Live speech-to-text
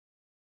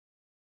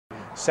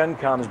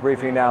CENTCOM's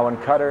briefing now in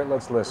Qatar.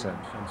 Let's listen.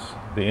 Since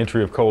the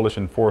entry of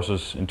coalition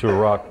forces into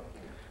Iraq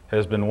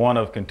has been one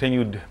of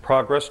continued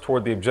progress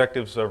toward the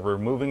objectives of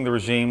removing the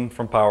regime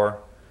from power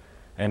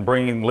and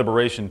bringing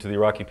liberation to the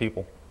Iraqi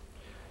people.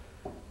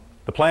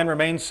 The plan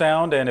remains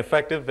sound and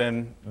effective,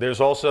 and there's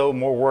also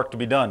more work to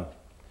be done.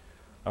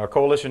 Our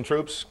coalition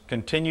troops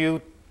continue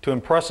to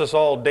impress us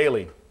all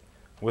daily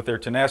with their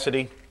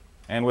tenacity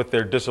and with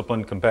their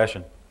disciplined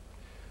compassion.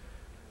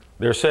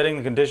 They're setting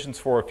the conditions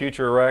for a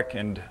future Iraq,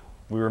 and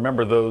we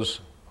remember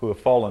those who have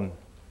fallen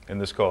in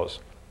this cause.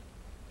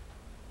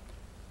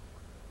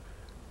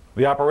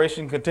 The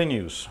operation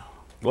continues.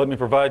 Let me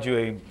provide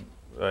you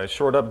a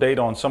short update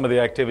on some of the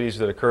activities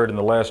that occurred in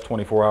the last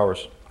 24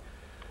 hours.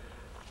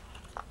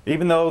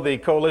 Even though the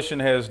coalition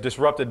has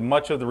disrupted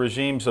much of the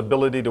regime's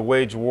ability to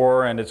wage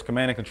war and its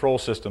command and control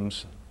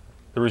systems,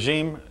 the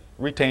regime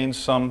retains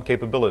some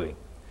capability.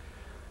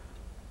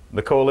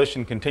 The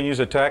coalition continues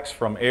attacks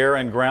from air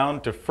and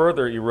ground to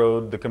further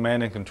erode the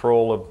command and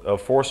control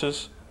of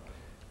forces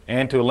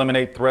and to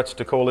eliminate threats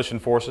to coalition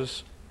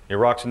forces,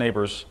 Iraq's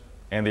neighbors,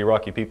 and the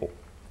Iraqi people.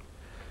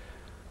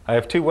 I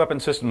have two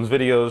weapon systems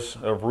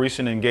videos of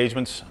recent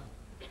engagements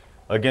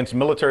against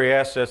military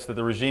assets that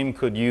the regime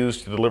could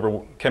use to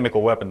deliver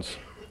chemical weapons.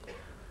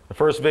 The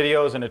first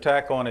video is an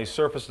attack on a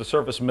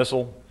surface-to-surface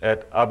missile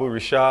at Abu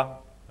Risha.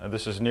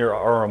 This is near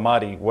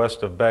Ar-Ramadi,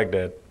 west of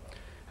Baghdad.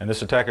 And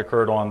this attack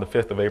occurred on the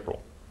 5th of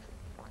April.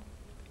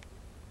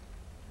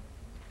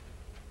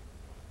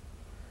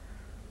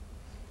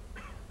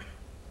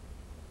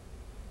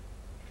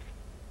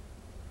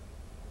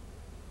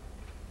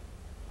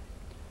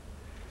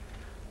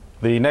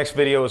 The next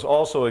video is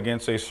also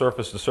against a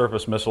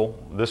surface-to-surface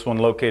missile, this one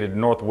located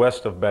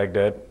northwest of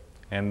Baghdad,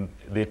 and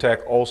the attack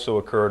also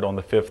occurred on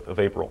the 5th of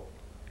April.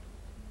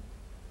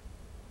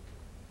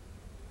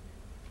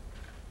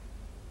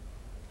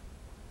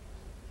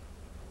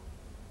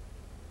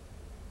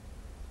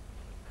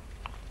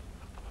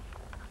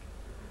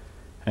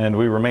 And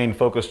we remain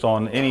focused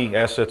on any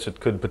assets that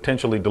could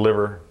potentially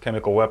deliver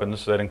chemical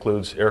weapons. That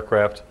includes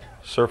aircraft,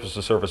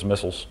 surface-to-surface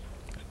missiles.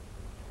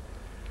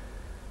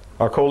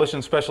 Our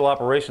coalition special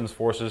operations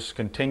forces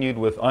continued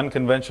with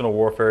unconventional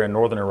warfare in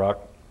northern Iraq,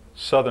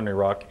 southern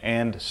Iraq,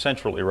 and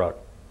central Iraq.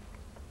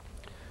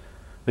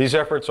 These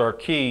efforts are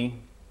key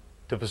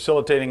to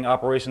facilitating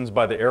operations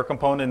by the air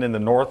component in the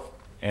north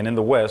and in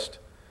the west,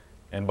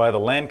 and by the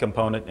land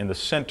component in the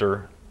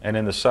center and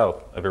in the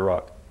south of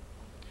Iraq.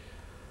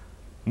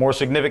 More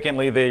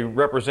significantly, they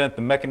represent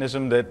the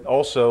mechanism that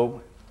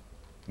also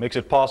makes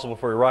it possible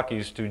for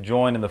Iraqis to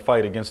join in the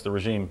fight against the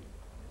regime.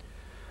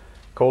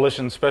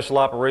 Coalition Special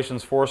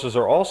Operations Forces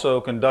are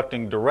also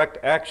conducting direct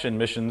action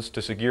missions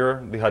to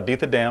secure the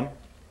Haditha Dam,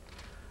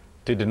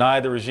 to deny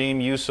the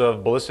regime use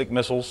of ballistic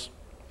missiles,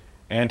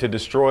 and to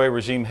destroy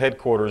regime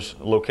headquarters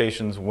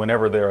locations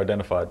whenever they are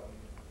identified.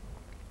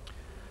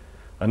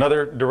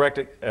 Another direct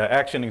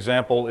action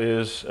example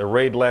is a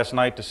raid last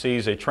night to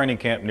seize a training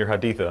camp near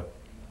Haditha.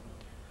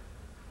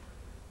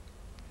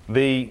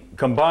 The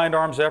combined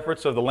arms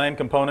efforts of the land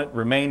component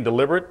remain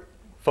deliberate,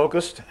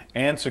 focused,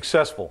 and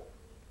successful.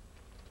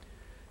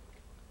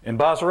 In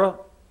Basrah,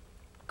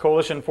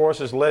 coalition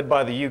forces led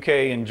by the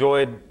UK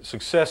enjoyed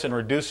success in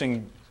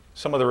reducing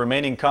some of the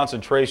remaining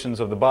concentrations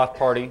of the Ba'ath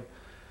Party,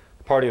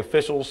 party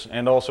officials,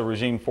 and also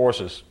regime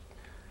forces.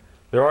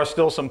 There are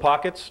still some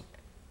pockets,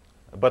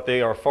 but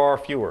they are far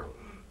fewer.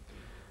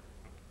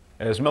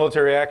 As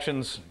military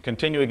actions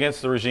continue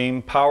against the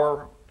regime,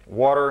 power,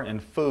 water,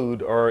 and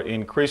food are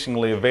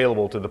increasingly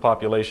available to the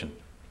population.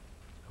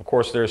 Of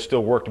course, there is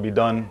still work to be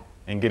done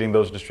in getting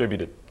those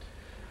distributed.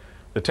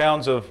 The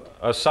towns of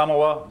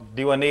Samawa,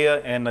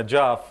 Diwaniyah, and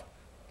Najaf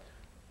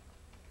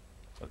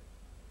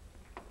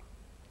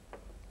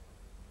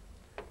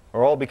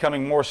are all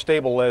becoming more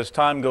stable as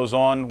time goes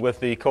on with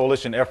the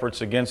coalition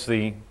efforts against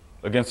the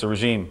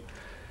regime.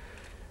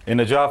 In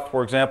Najaf,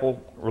 for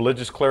example,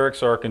 religious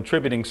clerics are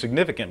contributing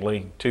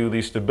significantly to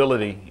the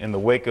stability in the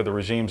wake of the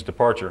regime's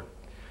departure.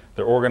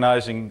 They're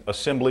organizing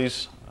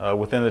assemblies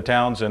within the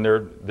towns, and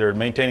they're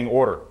maintaining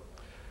order.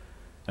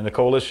 And the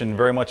coalition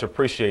very much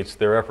appreciates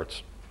their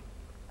efforts.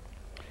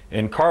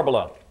 In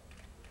Karbala,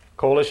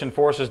 coalition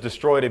forces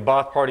destroyed a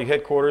Ba'ath Party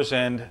headquarters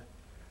and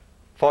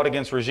fought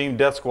against regime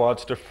death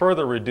squads to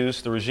further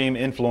reduce the regime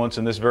influence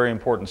in this very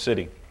important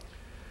city.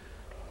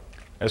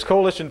 As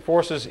coalition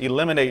forces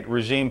eliminate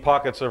regime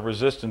pockets of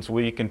resistance,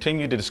 we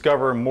continue to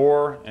discover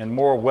more and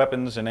more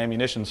weapons and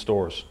ammunition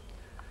stores.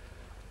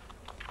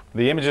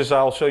 The images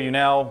I'll show you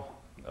now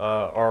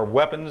are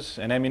weapons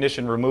and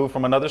ammunition removed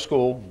from another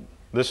school,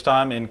 this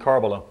time in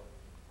Karbala.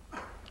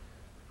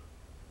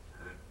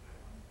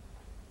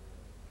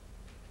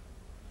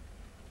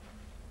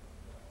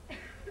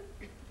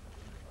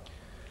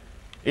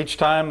 Each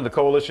time the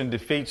coalition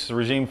defeats the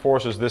regime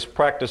forces, this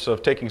practice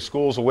of taking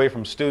schools away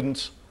from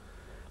students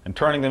and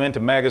turning them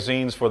into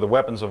magazines for the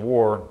weapons of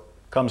war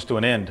comes to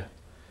an end,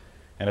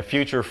 and a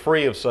future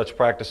free of such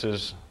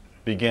practices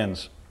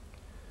begins.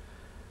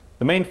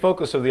 The main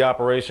focus of the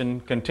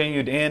operation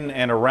continued in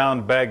and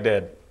around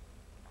Baghdad.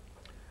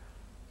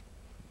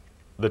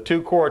 The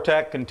two-corps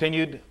attack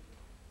continued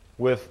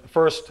with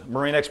 1st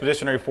Marine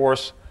Expeditionary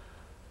Force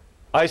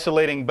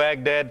isolating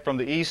Baghdad from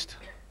the east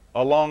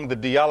along the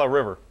Diyala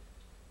River,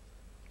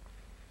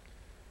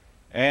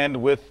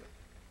 and with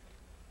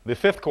the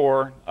 5th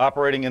Corps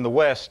operating in the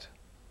west,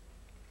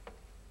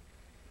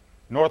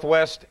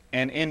 northwest,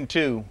 and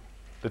into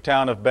the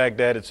town of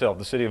Baghdad itself,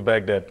 the city of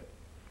Baghdad.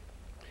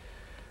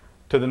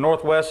 To the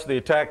northwest, the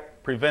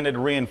attack prevented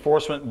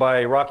reinforcement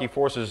by Iraqi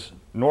forces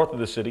north of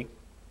the city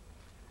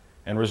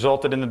and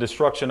resulted in the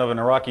destruction of an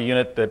Iraqi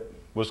unit that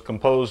was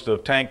composed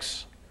of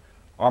tanks,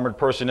 armored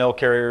personnel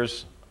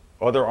carriers,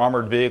 other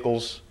armored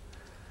vehicles,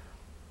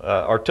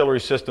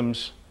 artillery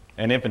systems,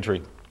 and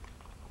infantry.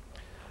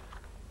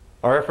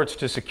 Our efforts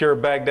to secure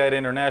Baghdad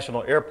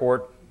International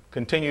Airport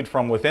continued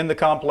from within the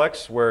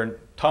complex, where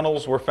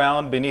tunnels were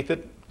found beneath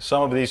it.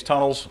 Some of these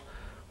tunnels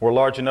were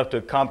large enough to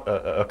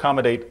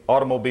accommodate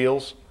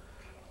automobiles,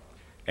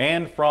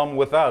 and from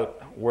without,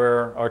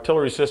 where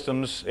artillery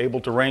systems able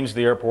to range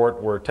the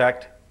airport were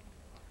attacked,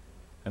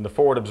 and the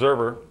forward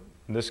observer,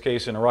 in this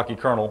case an Iraqi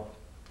colonel,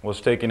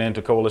 was taken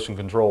into coalition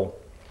control.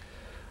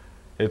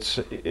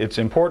 It's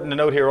important to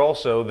note here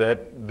also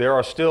that there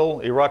are still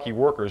Iraqi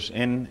workers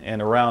in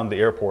and around the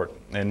airport,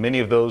 and many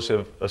of those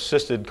have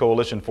assisted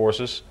coalition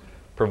forces,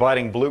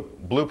 providing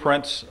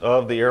blueprints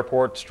of the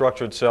airport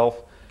structure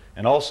itself,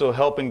 and also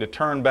helping to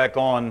turn back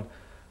on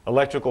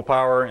electrical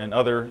power and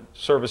other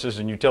services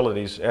and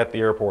utilities at the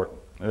airport.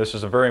 And this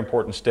is a very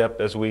important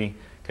step as we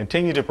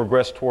continue to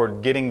progress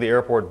toward getting the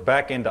airport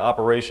back into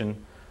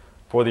operation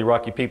for the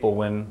Iraqi people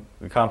when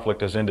the conflict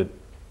has ended.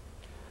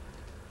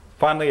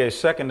 Finally, a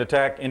second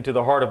attack into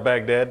the heart of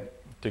Baghdad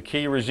to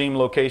key regime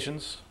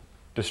locations,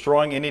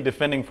 destroying any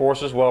defending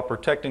forces while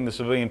protecting the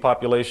civilian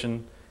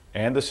population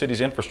and the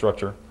city's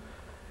infrastructure,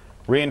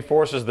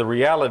 reinforces the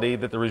reality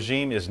that the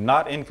regime is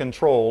not in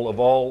control of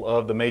all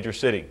of the major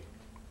city.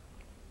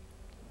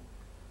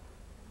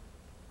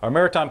 Our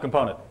maritime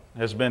component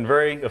has been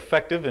very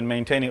effective in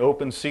maintaining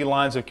open sea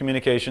lines of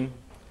communication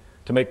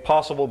to make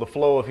possible the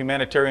flow of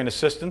humanitarian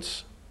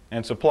assistance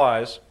and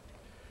supplies,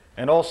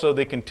 and also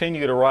the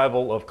continued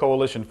arrival of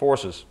coalition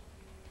forces.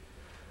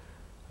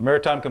 The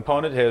maritime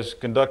component has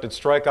conducted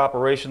strike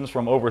operations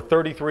from over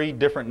 33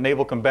 different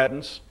naval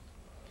combatants,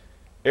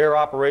 air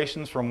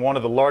operations from one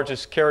of the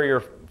largest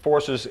carrier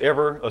forces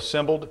ever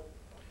assembled,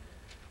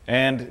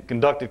 and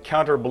conducted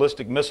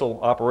counter-ballistic missile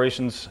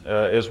operations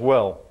as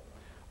well.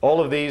 All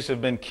of these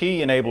have been key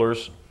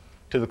enablers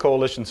to the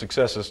coalition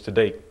successes to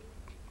date.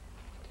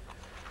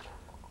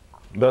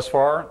 Thus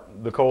far,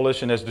 the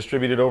coalition has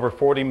distributed over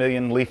 40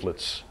 million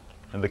leaflets,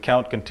 and the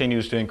count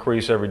continues to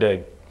increase every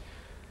day.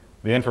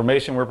 The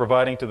information we're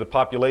providing to the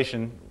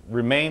population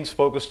remains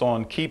focused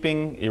on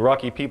keeping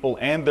Iraqi people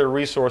and their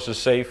resources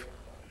safe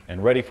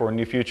and ready for a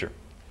new future.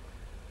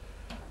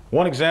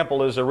 One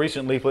example is a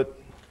recent leaflet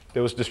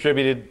that was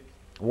distributed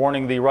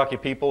warning the Iraqi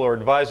people, or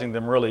advising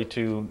them really,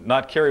 to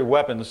not carry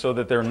weapons so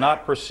that they're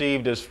not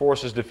perceived as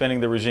forces defending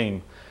the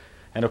regime.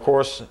 And of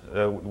course,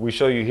 we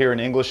show you here in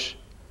English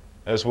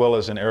as well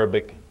as in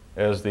Arabic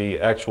as the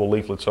actual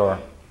leaflets are.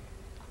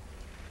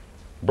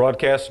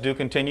 Broadcasts do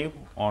continue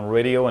on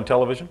radio and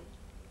television,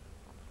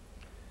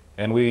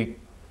 and we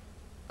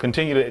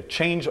continue to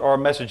change our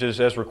messages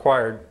as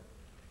required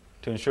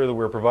to ensure that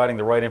we're providing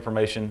the right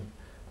information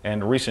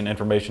and recent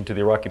information to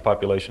the Iraqi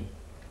population.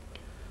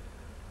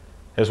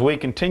 As we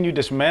continue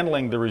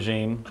dismantling the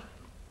regime,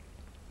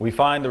 we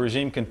find the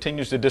regime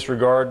continues to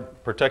disregard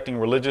protecting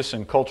religious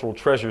and cultural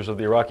treasures of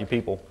the Iraqi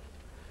people.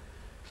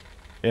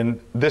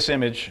 In this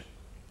image,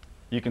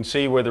 you can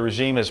see where the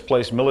regime has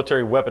placed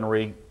military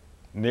weaponry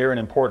near an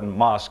important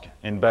mosque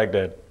in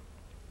Baghdad.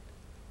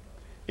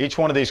 Each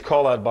one of these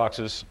call-out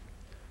boxes,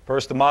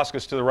 first the mosque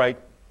is to the right.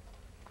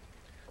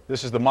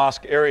 This is the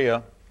mosque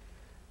area,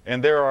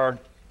 and there are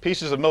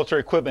pieces of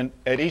military equipment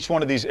at each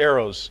one of these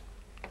arrows.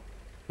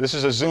 This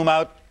is a zoom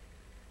out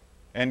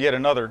and yet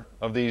another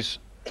of these.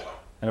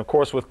 And of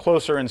course, with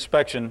closer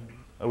inspection,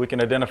 we can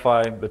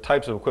identify the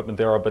types of equipment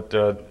there are, but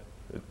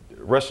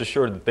rest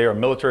assured that they are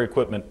military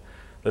equipment,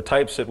 the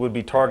types that would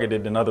be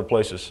targeted in other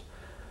places.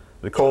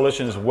 The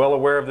coalition is well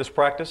aware of this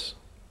practice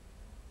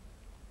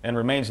and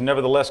remains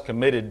nevertheless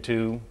committed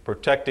to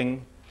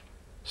protecting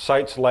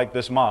sites like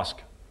this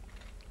mosque,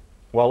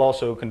 while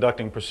also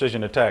conducting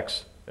precision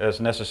attacks as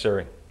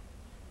necessary.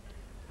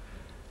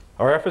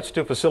 Our efforts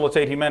to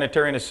facilitate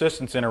humanitarian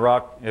assistance in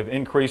Iraq have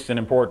increased in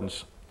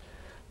importance.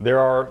 There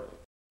are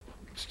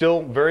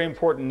still very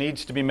important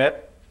needs to be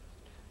met,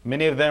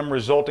 many of them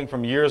resulting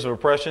from years of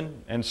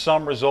oppression and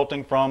some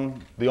resulting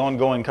from the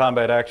ongoing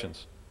combat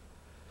actions.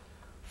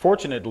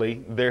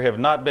 Fortunately, there have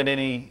not been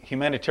any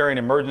humanitarian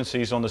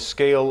emergencies on the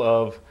scale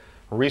of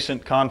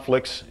recent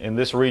conflicts in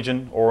this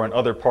region or in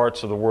other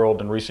parts of the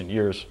world in recent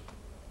years.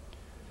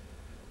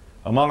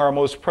 Among our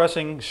most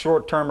pressing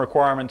short-term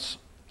requirements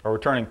are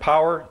returning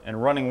power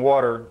and running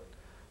water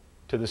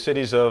to the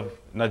cities of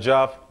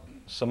Najaf,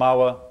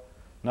 Samawa,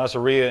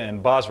 Nasiriyah,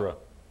 and Basrah.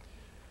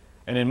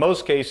 And in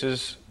most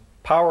cases,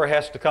 power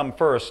has to come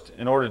first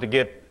in order to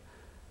get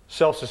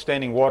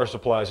self-sustaining water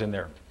supplies in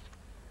there.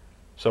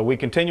 So we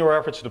continue our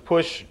efforts to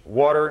push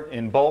water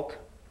in bulk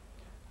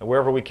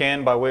wherever we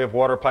can by way of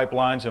water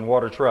pipelines and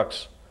water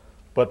trucks.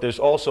 But there's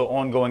also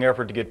ongoing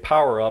effort to get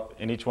power up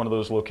in each one of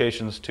those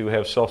locations to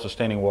have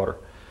self-sustaining water.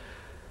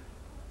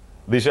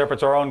 These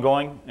efforts are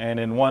ongoing, and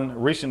in one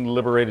recently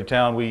liberated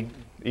town, we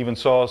even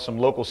saw some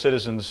local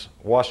citizens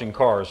washing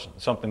cars,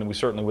 something that we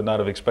certainly would not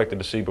have expected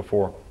to see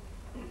before.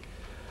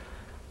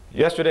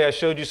 Yesterday I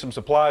showed you some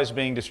supplies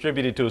being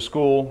distributed to a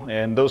school,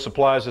 and those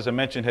supplies, as I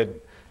mentioned, had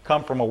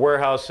come from a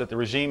warehouse that the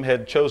regime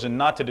had chosen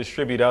not to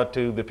distribute out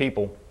to the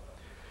people.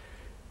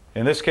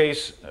 In this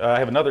case, I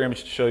have another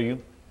image to show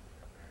you.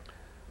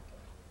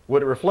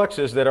 What it reflects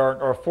is that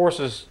our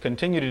forces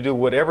continue to do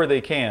whatever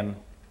they can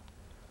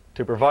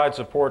to provide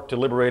support to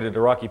liberated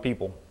Iraqi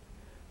people.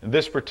 In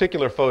this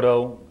particular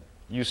photo,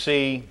 you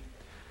see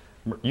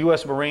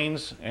U.S.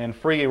 Marines and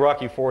Free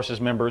Iraqi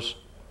Forces members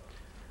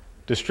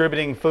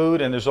distributing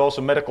food, and there's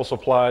also medical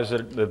supplies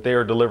that they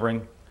are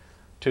delivering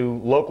to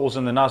locals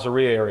in the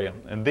Nasiriyah area.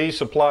 And these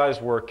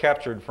supplies were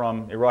captured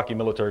from Iraqi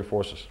military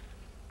forces.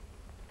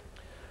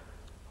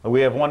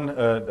 We have one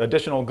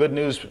additional good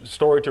news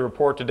story to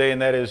report today,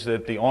 and that is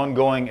that the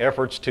ongoing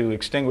efforts to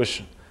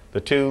extinguish the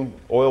 2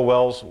 oil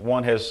wells,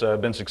 one has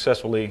been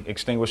successfully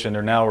extinguished, and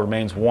there now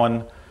remains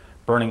 1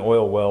 burning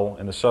oil well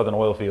in the southern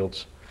oil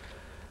fields.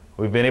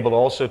 We've been able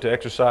also to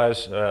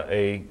exercise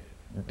a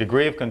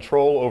degree of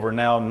control over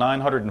now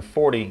 900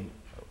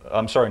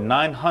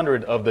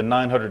 of the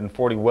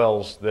 940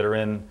 wells that are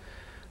in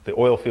the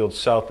oil fields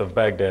south of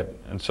Baghdad.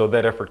 And so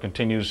that effort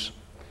continues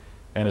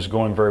and is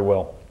going very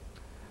well.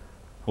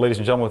 Ladies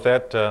and gentlemen, with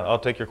that, I'll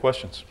take your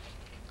questions.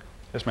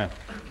 Yes, ma'am.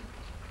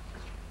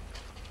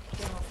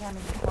 General Tammy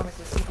McCormick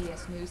with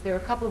CBS News. There are a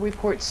couple of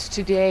reports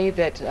today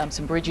that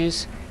some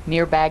bridges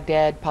near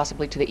Baghdad,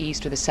 possibly to the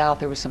east or the south,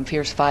 there was some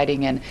fierce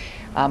fighting and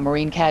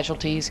Marine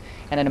casualties,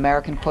 and an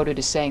American quoted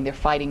as saying they're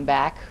fighting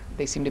back.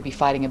 They seem to be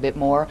fighting a bit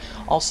more.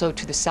 Also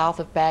to the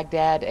south of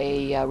Baghdad,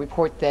 a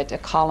report that a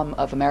column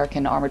of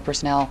American armored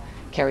personnel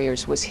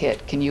carriers was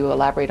hit. Can you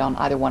elaborate on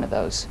either one of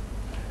those?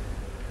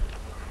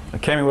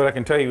 Cami, what I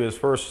can tell you is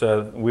first,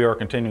 we are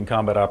continuing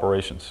combat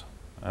operations.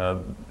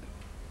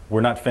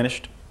 We're not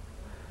finished,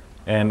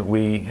 and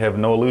we have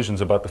no illusions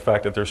about the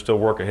fact that there's still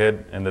work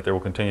ahead and that there will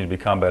continue to be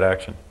combat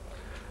action.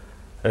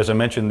 As I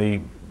mentioned,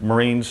 the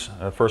Marines,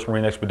 1st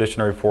Marine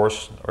Expeditionary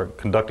Force, are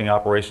conducting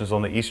operations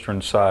on the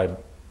eastern side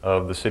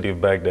of the city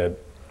of Baghdad.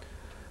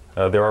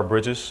 There are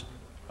bridges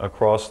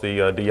across the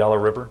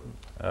Diyala River.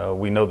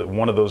 We know that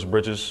one of those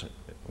bridges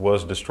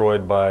was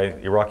destroyed by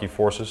Iraqi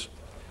forces,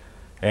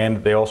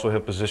 and they also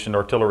have positioned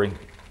artillery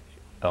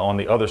on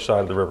the other side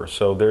of the river.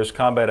 So there's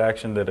combat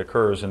action that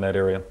occurs in that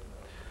area.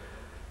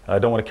 I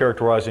don't want to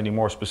characterize any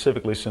more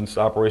specifically, since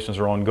operations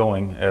are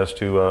ongoing, as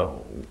to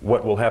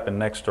what will happen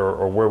next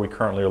or where we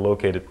currently are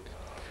located.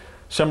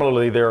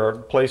 Similarly, there are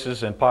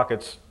places and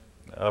pockets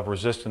of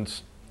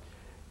resistance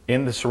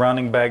in the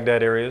surrounding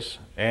Baghdad areas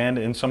and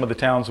in some of the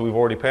towns we've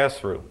already passed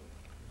through,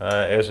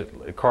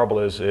 Kabul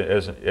as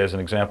an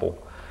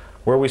example,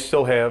 where we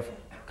still have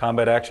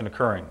combat action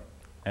occurring.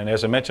 And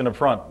as I mentioned up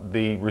front,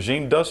 the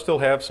regime does still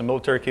have some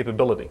military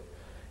capability.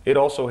 It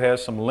also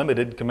has some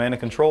limited command and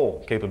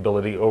control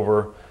capability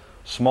over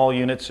small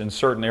units in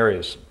certain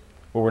areas.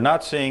 What we're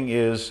not seeing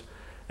is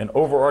an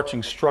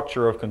overarching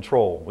structure of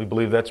control. We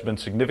believe that's been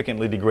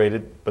significantly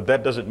degraded, but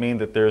that doesn't mean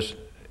that there's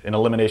an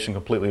elimination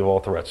completely of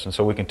all threats. And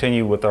so we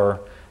continue with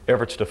our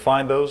efforts to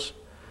find those,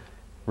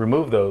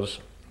 remove those,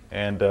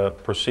 and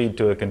proceed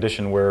to a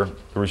condition where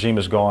the regime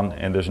is gone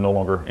and there's no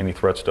longer any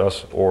threats to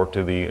us or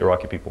to the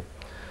Iraqi people.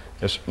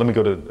 Yes, let me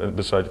go to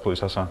this side,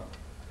 please, Hassan.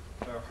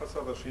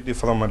 Hassan Rashidi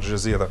from Al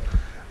Jazeera.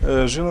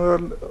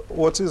 General,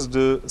 what is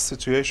the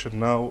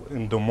situation now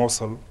in the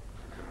Mosul,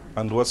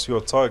 and what's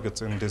your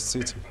target in this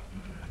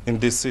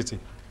city?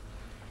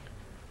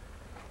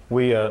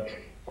 We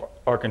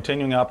are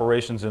continuing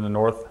operations in the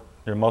north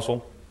near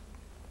Mosul.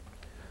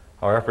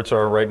 Our efforts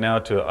are right now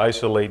to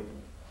isolate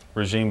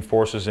regime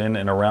forces in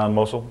and around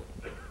Mosul.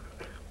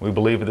 We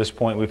believe at this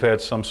point we've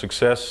had some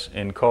success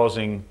in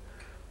causing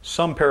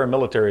some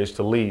paramilitaries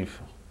to leave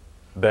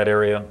that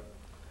area,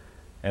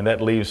 and that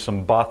leaves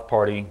some Ba'ath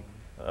Party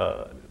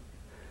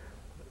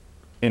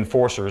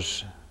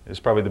enforcers, is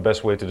probably the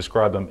best way to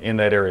describe them, in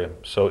that area.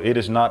 So it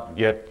is not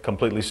yet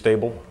completely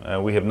stable.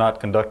 We have not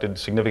conducted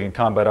significant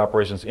combat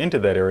operations into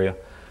that area,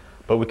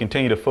 but we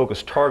continue to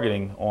focus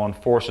targeting on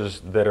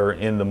forces that are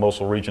in the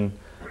Mosul region,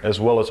 as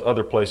well as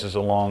other places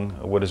along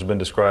what has been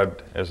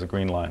described as the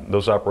Green Line.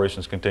 Those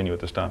operations continue at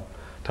this time.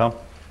 Tom?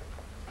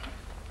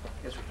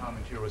 Yes, sir. Tom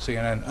here with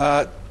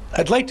CNN.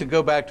 I'd like to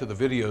go back to the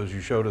videos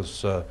you showed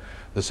us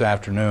this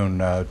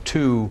afternoon,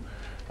 2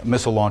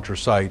 missile launcher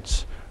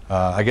sites.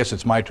 I guess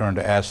it's my turn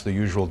to ask the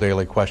usual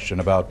daily question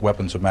about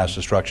weapons of mass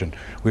destruction.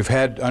 We've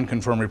had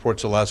unconfirmed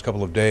reports the last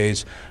couple of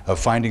days of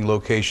finding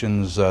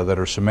locations that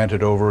are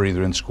cemented over,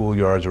 either in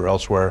schoolyards or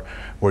elsewhere,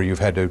 where you've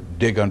had to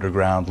dig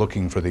underground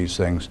looking for these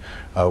things.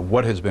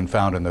 What has been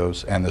found in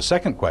those? And the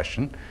second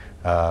question,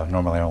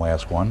 normally I only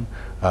ask one,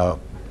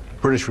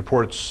 British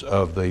reports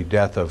of the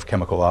death of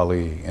Chemical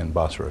Ali in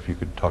Basrah. If you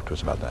could talk to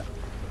us about that.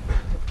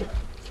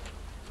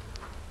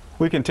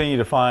 We continue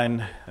to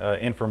find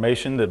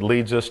information that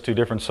leads us to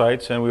different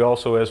sites, and we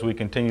also, as we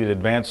continue to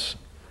advance,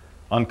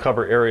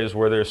 uncover areas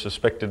where there's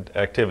suspected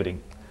activity.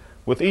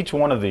 With each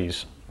one of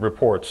these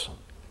reports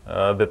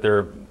that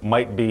there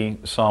might be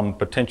some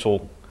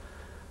potential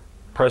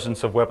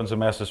presence of weapons of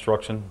mass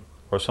destruction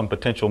or some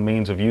potential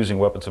means of using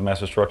weapons of mass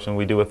destruction,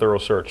 we do a thorough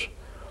search.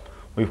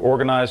 We've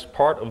organized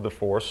part of the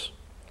force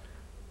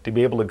to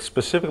be able to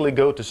specifically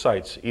go to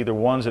sites, either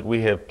ones that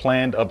we have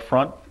planned up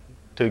front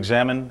to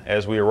examine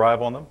as we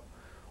arrive on them,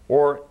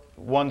 or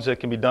ones that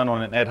can be done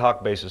on an ad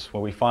hoc basis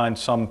when we find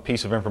some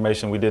piece of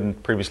information we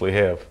didn't previously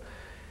have.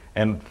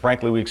 And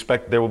frankly, we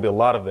expect there will be a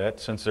lot of that,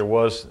 since there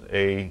was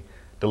a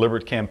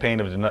deliberate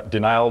campaign of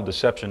denial,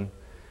 deception,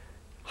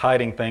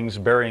 hiding things,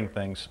 burying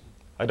things.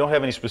 I don't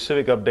have any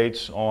specific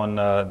updates on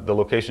the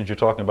locations you're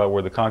talking about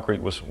where the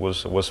concrete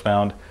was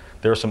found.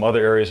 There are some other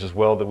areas as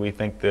well that we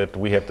think that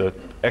we have to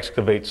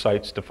excavate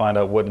sites to find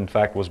out what in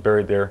fact was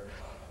buried there.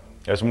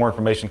 As more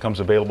information comes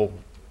available,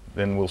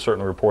 then we'll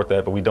certainly report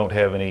that, but we don't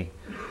have any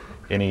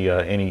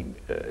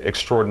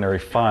extraordinary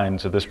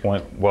finds at this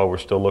point while we're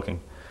still looking.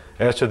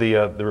 As to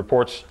the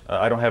reports,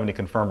 I don't have any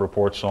confirmed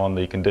reports on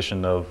the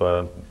condition of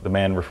the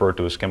man referred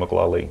to as Chemical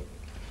Ali.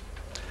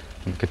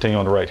 We'll continue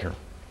on the right here.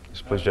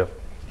 Yes, please, Jeff.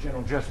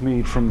 General Jeff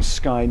Mead from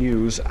Sky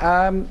News.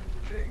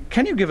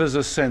 Can you give us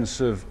a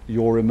sense of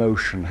your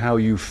emotion, how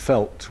you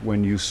felt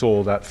when you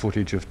saw that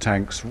footage of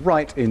tanks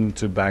right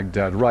into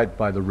Baghdad, right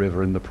by the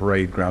river in the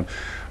parade ground?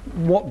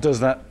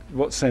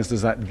 What sense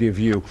does that give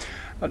you?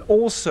 And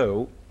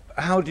also,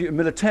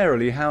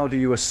 militarily, how do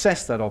you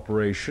assess that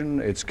operation,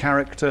 its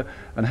character,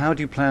 and how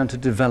do you plan to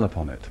develop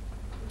on it?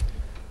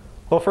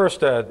 Well,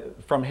 first,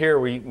 from here,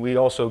 we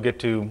also get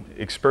to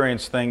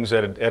experience things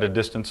at a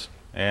distance,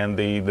 and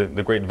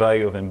the great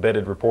value of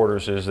embedded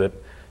reporters is that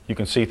you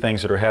can see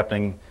things that are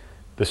happening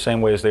the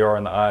same way as they are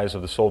in the eyes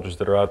of the soldiers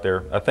that are out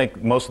there. I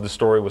think most of the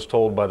story was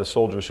told by the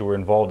soldiers who were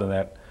involved in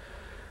that.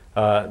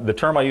 The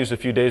term I used a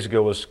few days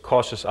ago was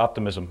cautious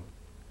optimism.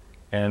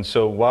 And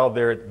so while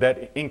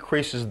that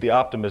increases the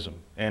optimism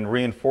and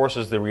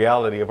reinforces the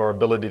reality of our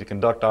ability to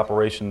conduct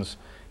operations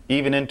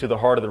even into the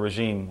heart of the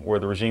regime where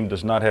the regime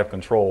does not have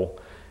control,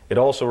 it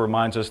also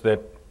reminds us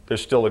that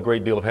there's still a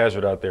great deal of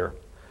hazard out there.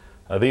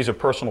 These are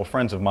personal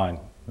friends of mine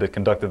that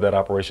conducted that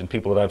operation,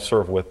 people that I've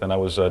served with, and I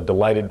was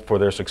delighted for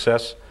their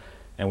success,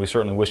 and we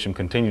certainly wish them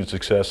continued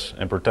success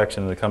and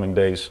protection in the coming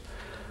days.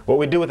 What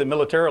we do with it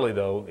militarily,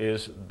 though,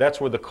 is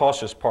that's where the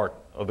cautious part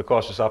of the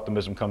cautious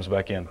optimism comes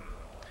back in.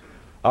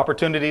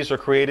 Opportunities are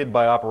created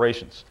by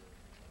operations,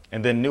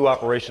 and then new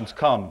operations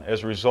come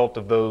as a result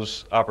of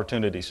those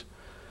opportunities.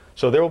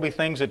 So there will be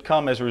things that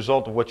come as a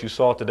result of what you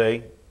saw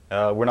today.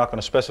 We're not going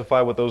to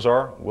specify what those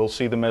are. We'll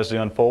see them as they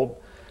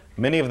unfold.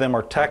 Many of them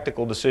are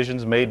tactical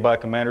decisions made by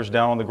commanders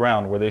down on the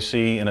ground where they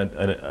see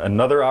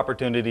another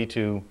opportunity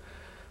to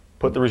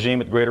put the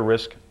regime at greater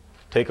risk,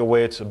 take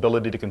away its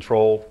ability to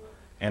control,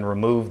 and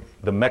remove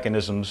the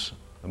mechanisms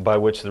by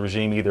which the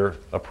regime either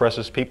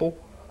oppresses people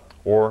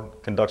or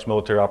conducts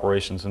military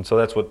operations. And so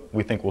that's what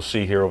we think we'll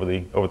see here over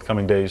the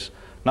coming days,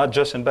 not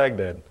just in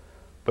Baghdad,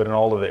 but in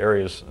all of the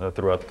areas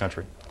throughout the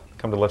country.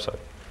 Come to the left side.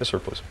 Yes, sir,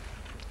 please.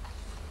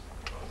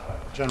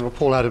 General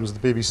Paul Adams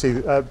of the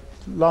BBC.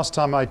 Last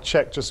time I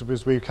checked, just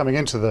as we were coming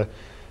into the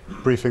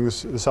briefing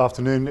this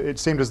afternoon, it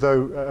seemed as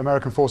though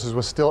American forces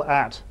were still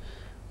at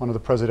one of the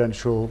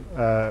presidential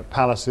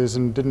palaces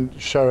and didn't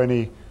show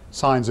any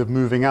signs of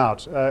moving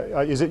out.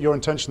 Is it your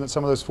intention that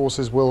some of those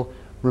forces will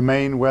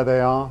remain where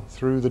they are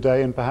through the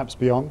day and perhaps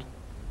beyond?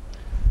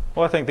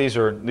 Well, I think these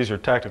are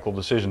tactical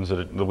decisions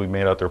that we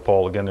made out there,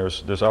 Paul. Again,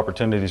 there's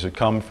opportunities that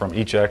come from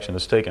each action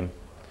that's taken,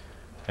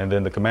 and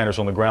then the commanders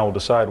on the ground will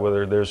decide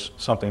whether there's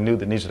something new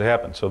that needs to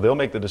happen. So they'll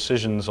make the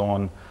decisions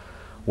on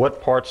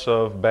what parts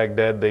of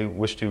Baghdad they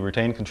wish to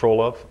retain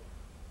control of,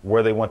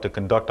 where they want to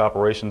conduct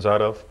operations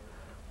out of,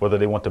 whether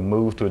they want to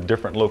move to a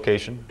different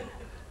location,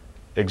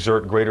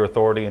 exert greater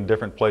authority in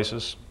different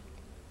places,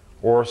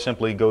 or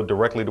simply go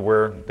directly to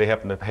where they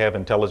happen to have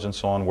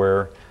intelligence on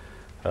where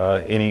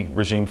any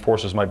regime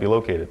forces might be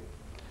located.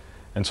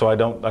 And so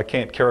I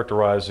can't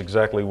characterize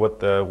exactly what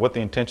the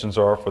intentions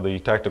are for the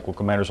tactical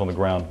commanders on the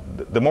ground.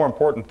 The more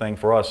important thing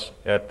for us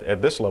at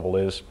this level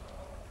is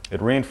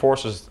it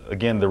reinforces,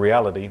 again, the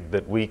reality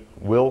that we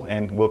will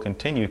and will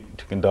continue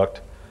to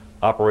conduct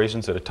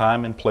operations at a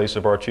time and place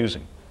of our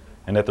choosing,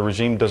 and that the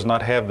regime does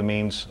not have the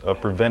means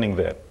of preventing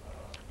that.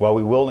 While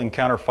we will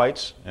encounter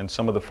fights, and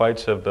some of the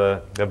fights have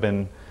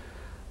been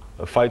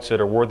fights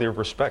that are worthy of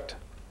respect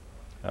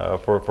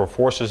for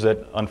forces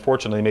that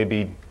unfortunately may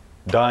be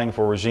dying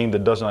for a regime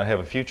that does not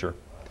have a future,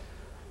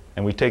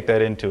 and we take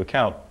that into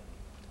account,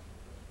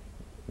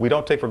 we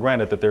don't take for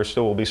granted that there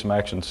still will be some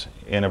actions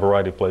in a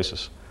variety of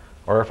places.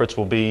 Our efforts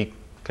will be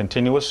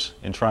continuous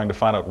in trying to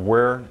find out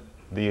where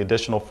the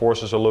additional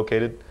forces are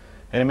located,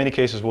 and in many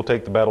cases we'll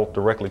take the battle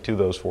directly to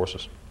those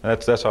forces. And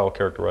that's how I'll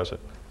characterize it.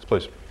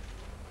 Please.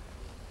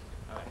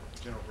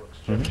 General Brooks.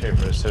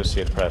 Shaver,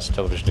 Associated Press,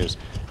 Television News.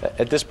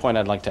 At this point,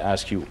 I'd like to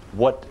ask you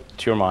what,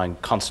 to your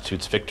mind,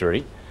 constitutes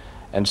victory?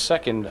 And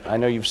second, I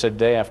know you've said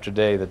day after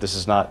day that this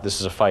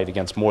is a fight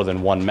against more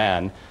than one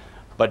man,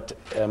 but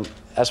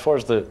as far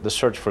as the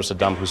search for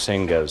Saddam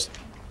Hussein goes,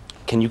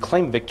 can you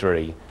claim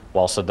victory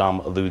while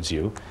Saddam eludes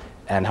you?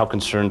 And how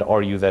concerned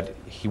are you that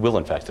he will,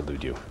 in fact,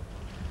 elude you?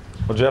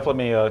 Well, Jeff, let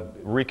me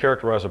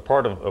recharacterize a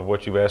part of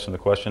what you've asked in the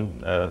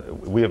question.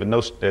 We have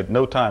at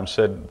no time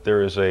said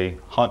there is a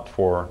hunt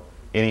for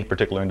any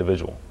particular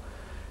individual.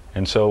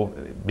 And so,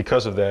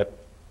 because of that,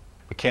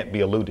 we can't be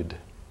eluded.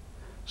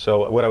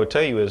 So what I would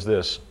tell you is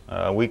this.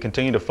 We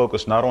continue to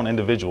focus not on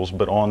individuals,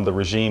 but on the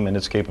regime and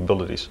its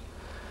capabilities.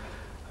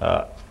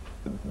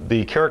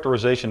 The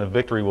characterization of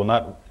victory will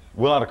not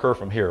occur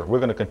from here. We're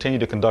going to continue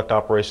to conduct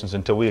operations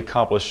until we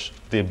accomplish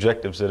the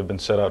objectives that have been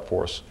set out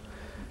for us.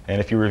 And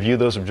if you review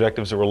those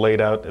objectives that were laid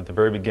out at the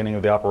very beginning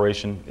of the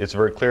operation, it's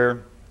very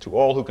clear to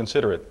all who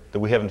consider it that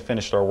we haven't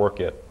finished our work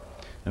yet.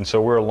 And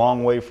so we're a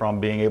long way from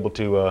being able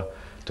to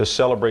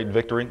celebrate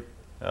victory.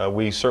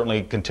 We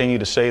certainly continue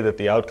to say that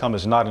the outcome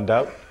is not in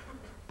doubt,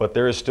 but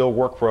there is still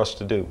work for us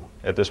to do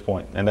at this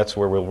point, and that's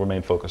where we'll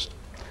remain focused.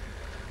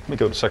 Let me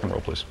go to the second row,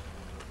 please.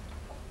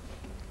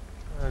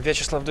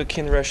 Vyacheslav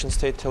Dukin, Russian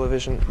State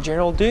Television.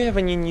 General, do you have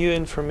any new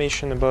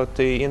information about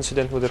the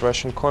incident with the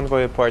Russian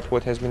convoy apart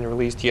what has been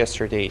released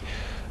yesterday?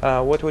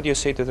 What would you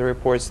say to the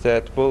reports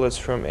that bullets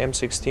from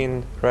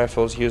M16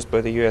 rifles used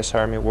by the U.S.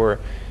 Army were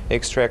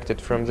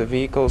extracted from the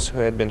vehicles who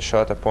had been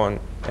shot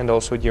upon and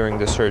also during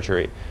the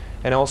surgery?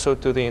 And also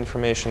to the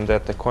information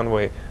that the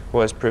convoy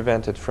was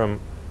prevented from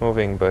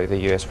moving by the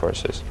U.S.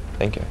 forces?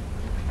 Thank you.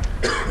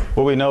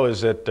 What we know is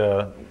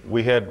that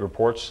we had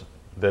reports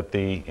that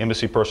the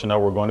embassy personnel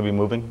were going to be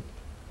moving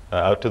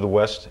out to the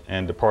west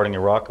and departing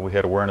Iraq. We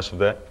had awareness of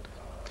that.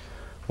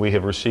 We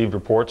have received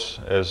reports,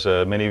 as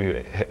many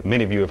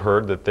of you have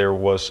heard, that there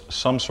was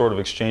some sort of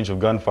exchange of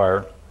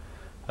gunfire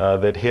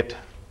that hit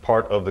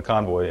part of the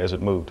convoy as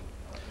it moved.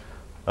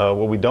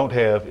 What we don't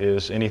have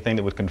is anything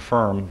that would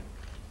confirm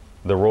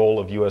the role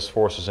of U.S.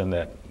 forces in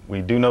that.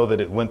 We do know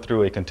that it went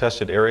through a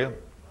contested area,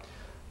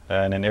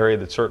 and an area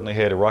that certainly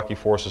had Iraqi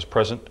forces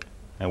present,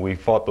 and we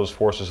fought those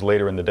forces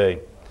later in the day.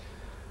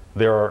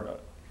 There are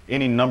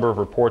any number of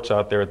reports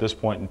out there at this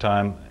point in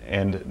time,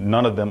 and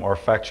none of them are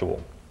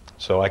factual.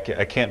 So I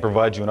can't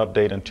provide you an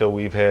update until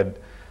we've had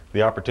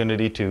the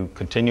opportunity to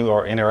continue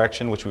our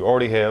interaction, which we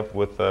already have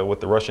with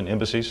the Russian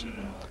embassies,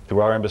 through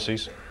our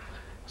embassies,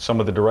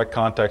 some of the direct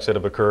contacts that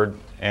have occurred,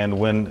 and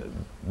when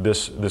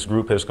this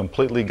group has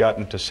completely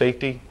gotten to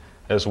safety,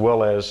 as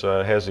well as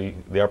has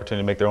the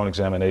opportunity to make their own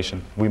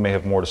examination, we may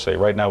have more to say.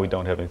 Right now, we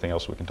don't have anything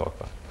else we can talk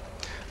about.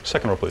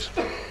 Second row, please.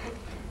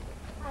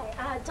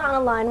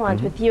 Donna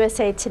Linewand with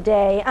USA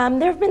Today.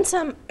 There have been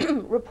some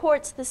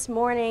reports this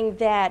morning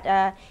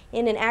that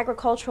in an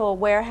agricultural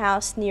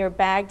warehouse near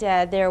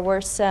Baghdad there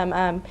were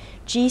some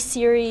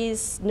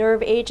G-series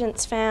nerve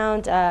agents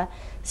found.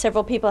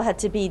 Several people had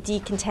to be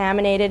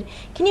decontaminated.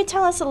 Can you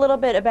tell us a little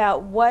bit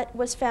about what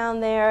was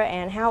found there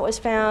and how it was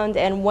found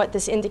and what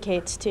this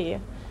indicates to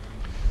you?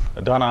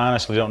 Donna, I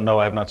honestly don't know.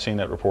 I have not seen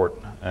that report,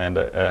 and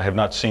I have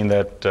not seen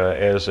that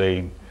as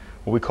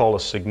what we call a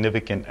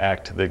significant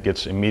act that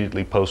gets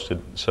immediately posted.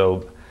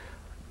 So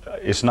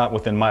it's not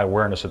within my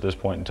awareness at this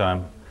point in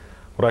time.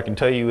 What I can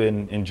tell you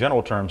in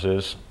general terms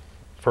is,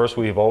 first,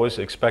 we have always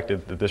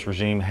expected that this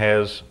regime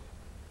has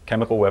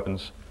chemical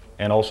weapons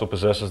and also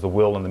possesses the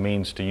will and the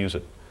means to use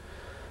it.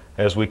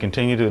 As we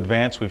continue to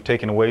advance, we've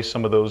taken away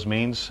some of those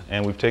means,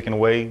 and we've taken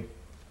away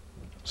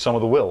some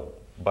of the will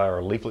by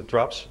our leaflet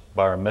drops,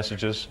 by our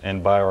messages,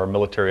 and by our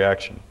military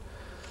action.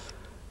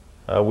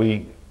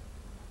 We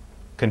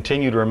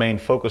continue to remain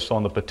focused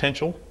on the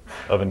potential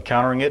of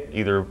encountering it,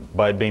 either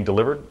by it being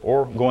delivered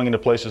or going into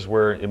places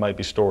where it might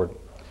be stored.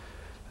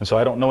 And so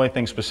I don't know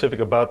anything specific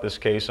about this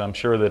case. I'm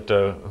sure that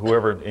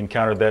whoever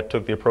encountered that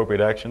took the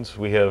appropriate actions.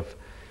 We have,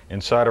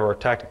 inside of our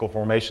tactical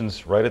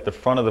formations, right at the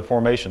front of the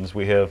formations,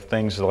 we have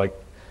things like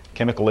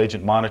chemical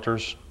agent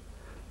monitors,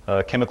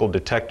 chemical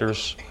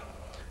detectors,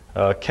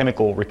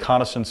 chemical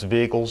reconnaissance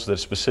vehicles that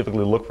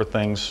specifically look for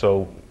things.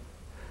 So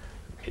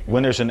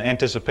when there's an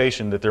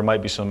anticipation that there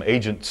might be some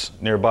agents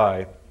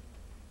nearby,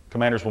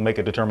 commanders will make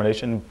a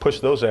determination and push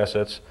those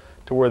assets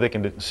to where they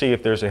can see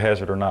if there's a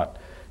hazard or not.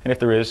 And if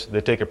there is, they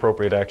take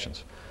appropriate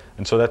actions.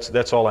 And so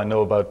that's all I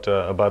know about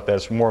that.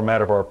 It's more a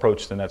matter of our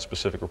approach than that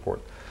specific report.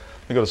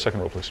 Let me go to the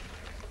second row, please.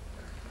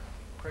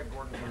 Craig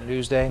Gordon from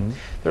Newsday.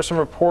 There are some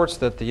reports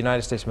that the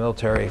United States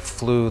military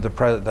flew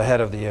the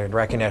head of the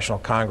Iraqi National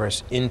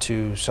Congress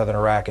into southern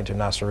Iraq, into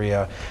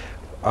Nasiriyah.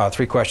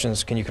 3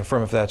 questions. Can you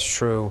confirm if that's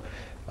true?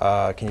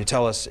 Can you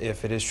tell us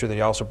if it is true that he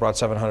also brought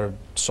 700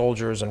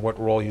 soldiers and what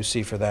role you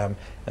see for them?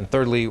 And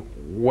thirdly,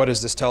 what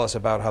does this tell us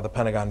about how the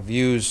Pentagon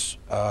views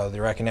the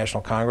Iraqi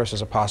National Congress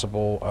as a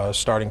possible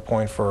starting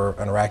point for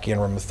an Iraqi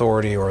interim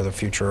authority or the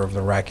future of the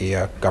Iraqi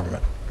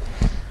government?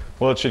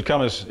 Well, it should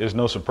come as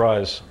no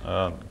surprise,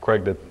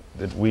 Craig, that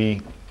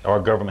our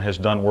government has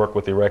done work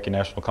with the Iraqi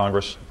National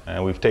Congress,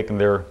 and we've taken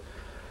their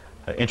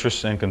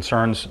interests and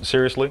concerns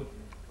seriously.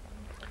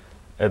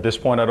 At this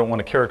point, I don't want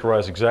to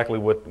characterize exactly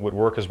what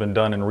work has been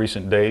done in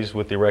recent days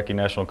with the Iraqi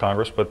National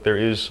Congress, but there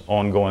is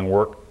ongoing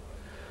work.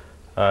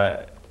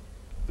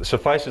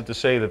 Suffice it to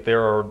say that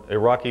there are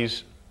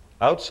Iraqis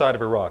outside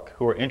of Iraq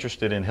who are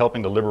interested in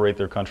helping to liberate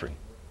their country,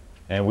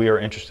 and we are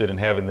interested in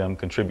having them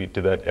contribute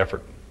to that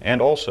effort. And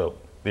also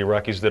the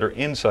Iraqis that are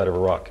inside of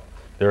Iraq.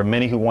 There are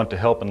many who want to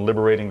help in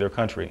liberating their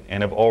country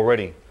and have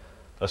already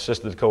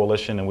assisted the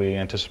coalition, and we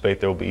anticipate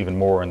there will be even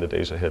more in the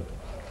days ahead.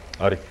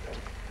 Adi.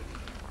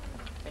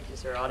 Thank you,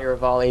 sir. Adi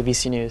Raval,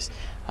 ABC News.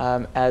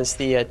 As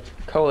the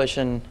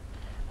coalition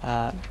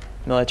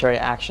military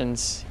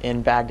actions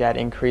in Baghdad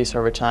increase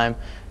over time,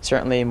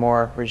 certainly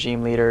more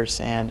regime leaders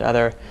and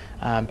other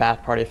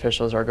Ba'ath Party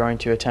officials are going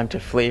to attempt to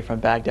flee from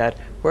Baghdad.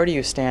 Where do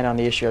you stand on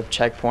the issue of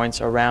checkpoints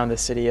around the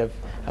city of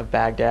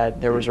Baghdad?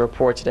 There was a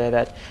report today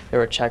that there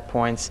were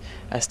checkpoints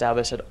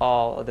established at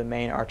all of the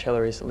main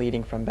arteries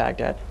leading from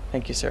Baghdad.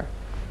 Thank you, sir.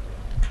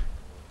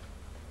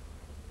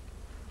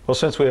 Well,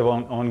 since we have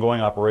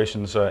ongoing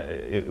operations,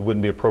 it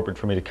wouldn't be appropriate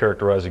for me to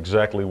characterize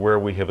exactly where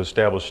we have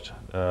established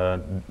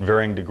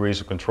varying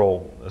degrees of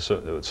control.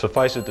 So,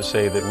 suffice it to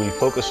say that we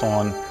focus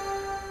on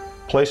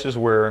places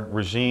where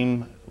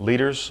regime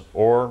leaders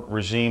or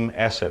regime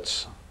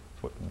assets,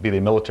 be they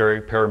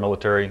military,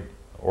 paramilitary,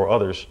 or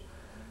others,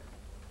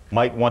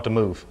 might want to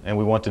move, and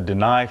we want to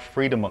deny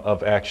freedom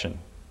of action,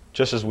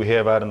 just as we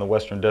have out in the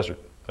Western Desert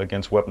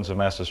against weapons of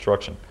mass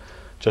destruction,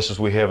 just as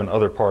we have in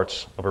other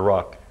parts of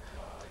Iraq.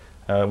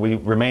 We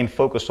remain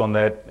focused on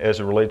that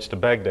as it relates to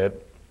Baghdad,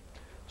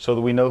 so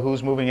that we know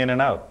who's moving in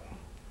and out.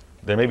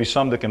 There may be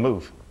some that can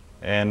move,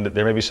 and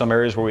there may be some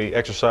areas where we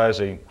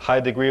exercise a high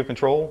degree of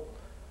control.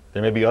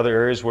 There may be other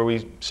areas where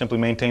we simply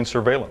maintain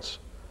surveillance.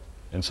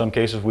 In some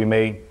cases, we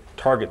may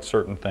target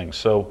certain things.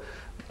 So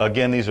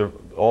again, these are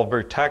all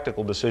very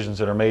tactical decisions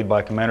that are made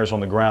by commanders on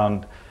the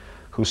ground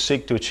who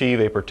seek to achieve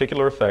a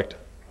particular effect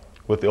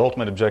with the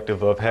ultimate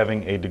objective of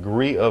having a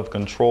degree of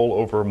control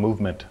over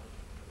movement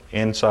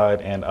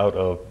inside and out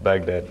of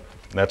Baghdad.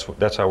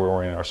 That's how we're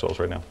orienting ourselves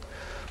right now.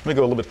 Let me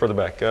go a little bit further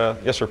back.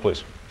 Yes, sir,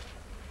 please.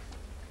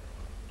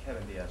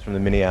 From the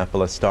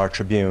Minneapolis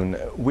Star-Tribune.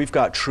 We've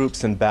got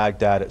troops in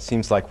Baghdad. It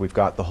seems like we've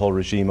got the whole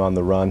regime on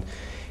the run.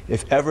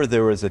 If ever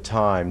there was a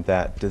time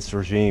that this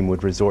regime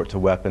would resort to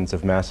weapons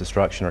of mass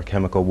destruction or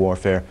chemical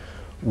warfare,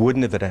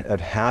 wouldn't it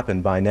have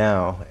happened by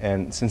now?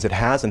 And since it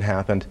hasn't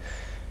happened,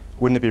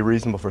 wouldn't it be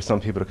reasonable for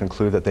some people to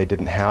conclude that they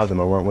didn't have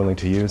them or weren't willing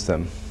to use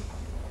them?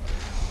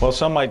 Well,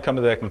 some might come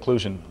to that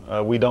conclusion.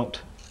 We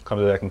don't come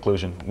to that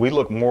conclusion. We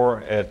look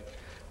more at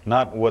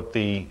not what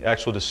the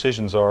actual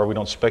decisions are. We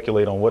don't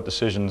speculate on what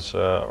decisions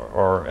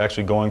are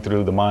actually going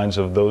through the minds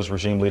of those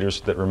regime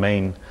leaders that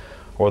remain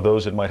or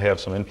those that might have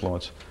some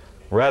influence.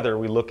 Rather,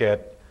 we look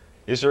at,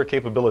 is there a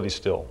capability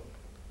still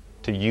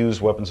to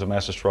use weapons of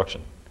mass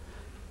destruction?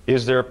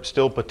 Is there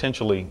still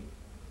potentially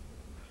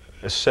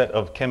a set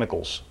of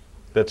chemicals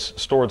that's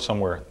stored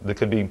somewhere that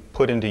could be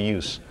put into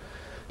use?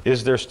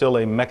 Is there still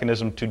a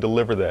mechanism to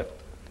deliver that?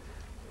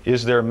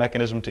 Is there a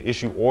mechanism to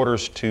issue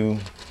orders to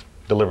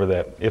deliver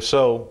that? If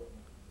so,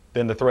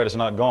 then the threat is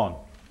not gone.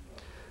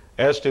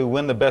 As to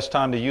when the best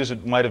time to use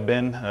it might have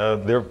been,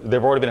 there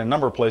have already been a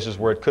number of places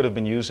where it could have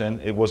been used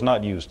and it was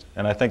not used.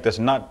 And I think that's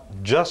not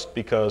just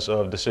because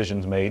of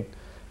decisions made,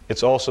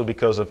 it's also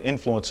because of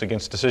influence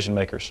against decision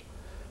makers.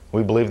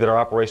 We believe that our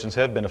operations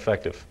have been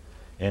effective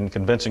in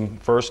convincing.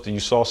 First, you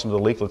saw some of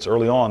the leaflets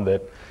early on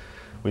that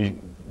we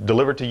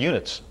delivered to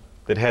units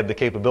that had the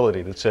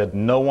capability that said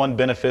no one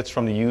benefits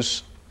from the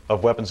use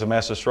of weapons of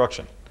mass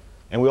destruction.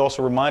 And we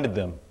also reminded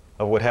them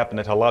of what happened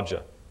at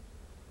Halabja.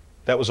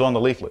 That was on the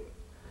leaflet.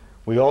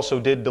 We also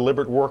did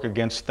deliberate work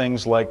against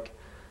things like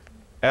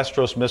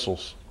Astros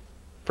missiles,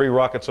 free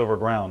rockets over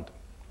ground,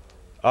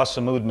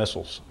 Asamud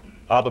missiles,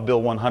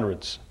 Ababil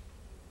 100s,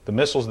 the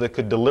missiles that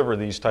could deliver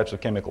these types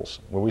of chemicals.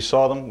 Where we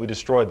saw them, we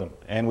destroyed them.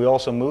 And we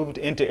also moved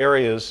into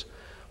areas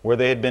where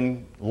they had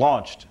been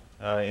launched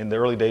in the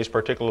early days,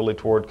 particularly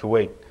toward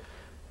Kuwait,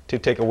 to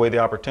take away the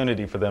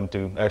opportunity for them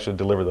to actually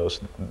deliver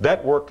those.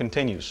 That work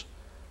continues,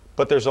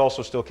 but there's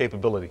also still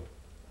capability.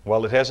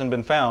 While it hasn't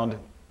been found,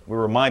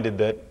 we're reminded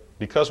that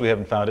because we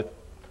haven't found it,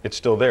 it's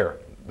still there.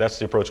 That's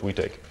the approach we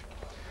take.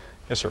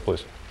 Yes, sir,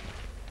 please.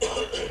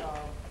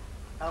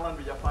 Alan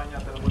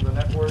Villafana, Telemundo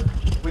Network.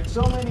 With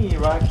so many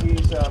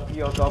Iraqis,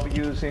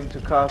 POWs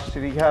into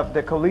custody, have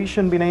the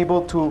coalition been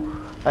able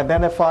to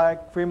identify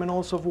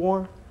criminals of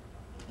war?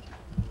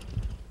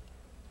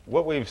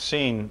 What we've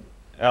seen,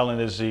 Alan,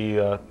 is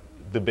the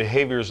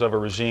behaviors of a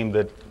regime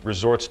that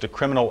resorts to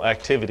criminal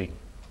activity.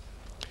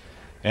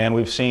 And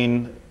we've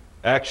seen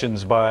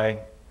actions by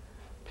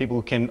people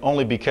who can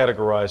only be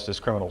categorized as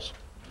criminals.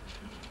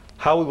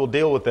 How we will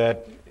deal with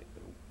that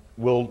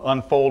will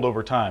unfold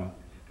over time.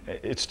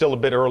 It's still a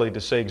bit early to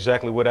say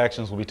exactly what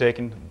actions will be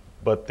taken,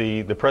 but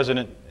the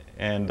President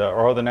and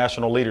our other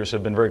national leaders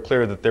have been very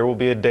clear that there will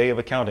be a day of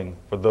accounting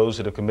for those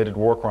that have committed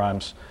war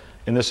crimes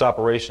in this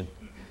operation,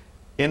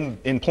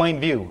 in plain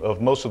view of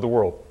most of the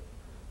world.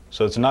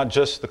 So it's not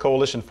just the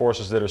coalition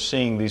forces that are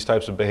seeing these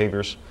types of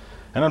behaviors,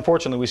 and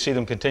unfortunately we see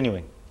them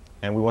continuing,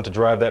 and we want to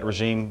drive that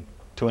regime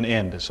to an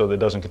end so that it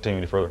doesn't continue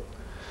any further.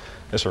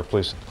 Yes, sir,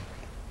 please.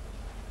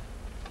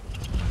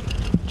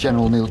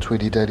 General Neil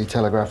Tweedy, Daily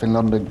Telegraph in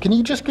London. Can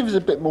you just give us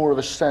a bit more of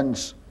a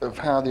sense of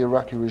how the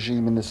Iraqi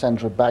regime in the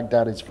centre of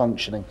Baghdad is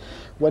functioning?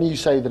 When you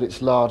say that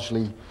it's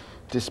largely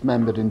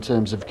dismembered in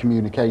terms of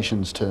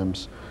communications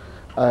terms,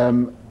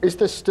 is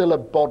there still a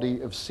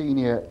body of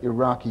senior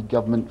Iraqi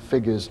government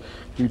figures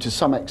who to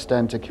some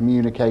extent are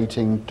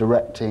communicating,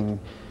 directing,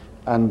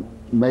 and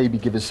maybe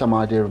give us some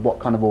idea of what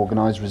kind of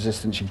organised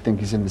resistance you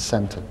think is in the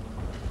centre?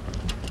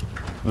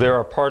 There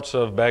are parts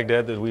of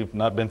Baghdad that we've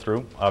not been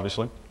through,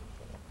 obviously.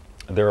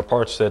 There are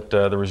parts that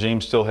the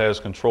regime still has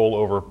control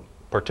over,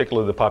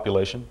 particularly the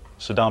population.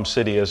 Saddam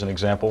City, as an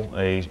example,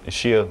 a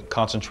Shia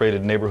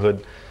concentrated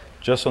neighborhood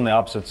just on the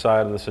opposite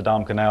side of the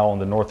Saddam Canal in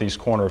the northeast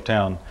corner of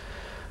town.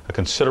 A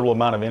considerable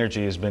amount of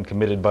energy has been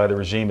committed by the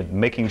regime at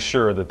making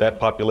sure that that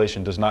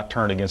population does not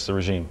turn against the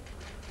regime.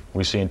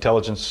 We see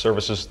intelligence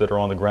services that are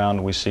on the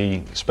ground. We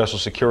see special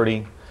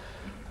security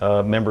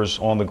members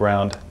on the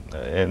ground,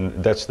 and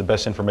that's the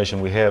best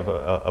information we have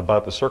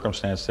about the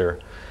circumstance there.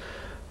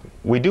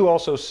 We do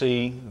also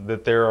see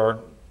that there are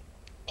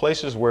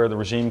places where the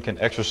regime can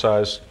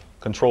exercise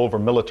control over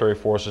military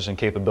forces and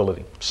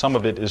capability. Some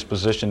of it is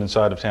positioned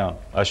inside of town.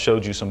 I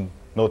showed you some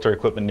military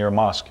equipment near a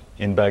mosque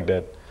in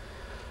Baghdad.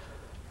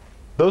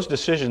 Those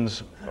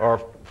decisions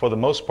are, for the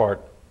most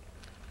part,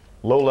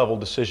 low-level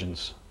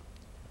decisions.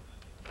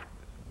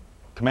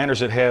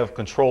 Commanders that have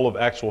control of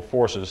actual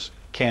forces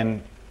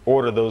can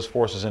order those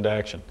forces into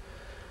action.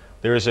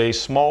 There is a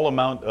small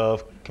amount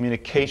of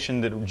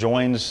communication that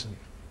joins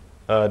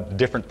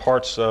different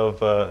parts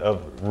of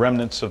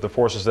remnants of the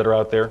forces that are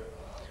out there,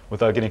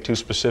 without getting too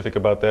specific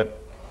about that.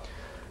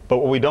 But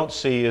what we don't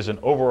see is an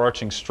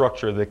overarching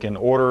structure that can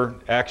order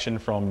action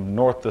from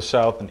north to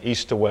south and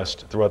east to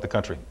west throughout the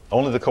country.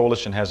 Only the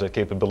coalition has that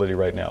capability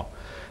right now.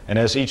 And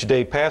as each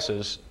day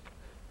passes,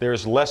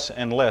 there's less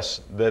and less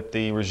that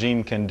the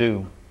regime can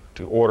do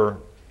to order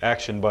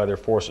action by their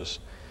forces.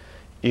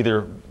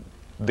 Either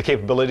the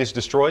capability is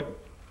destroyed,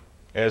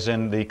 as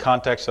in the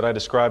contacts that I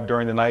described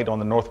during the night on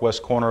the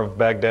northwest corner of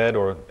Baghdad,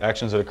 or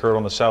actions that occurred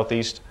on the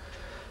southeast,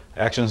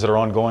 actions that are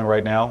ongoing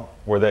right now,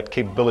 where that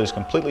capability is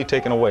completely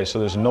taken away, so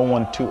there's no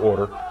one to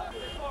order.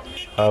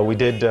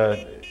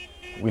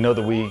 We know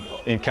that we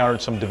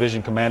encountered some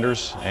division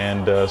commanders,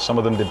 and some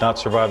of them did not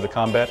survive the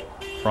combat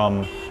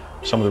from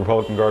some of the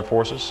Republican Guard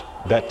forces.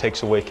 That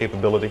takes away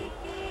capability.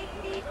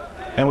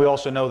 And we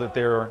also know that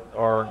there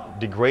are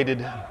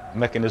degraded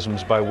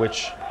mechanisms by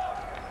which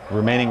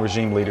remaining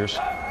regime leaders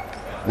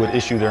would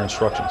issue their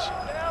instructions.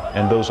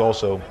 And those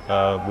also,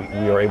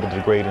 we are able to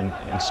degrade in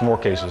some more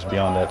cases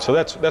beyond that. So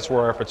that's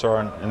where our efforts are,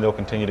 and they'll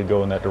continue to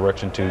go in that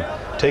direction to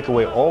take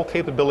away all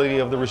capability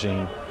of the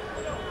regime,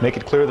 make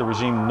it clear the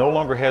regime no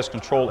longer has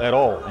control at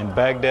all in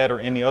Baghdad or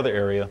any other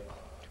area.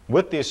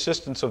 With the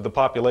assistance of the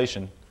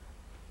population,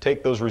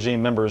 take those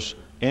regime members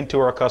into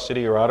our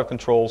custody or out of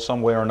control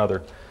some way or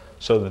another,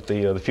 so that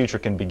the future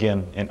can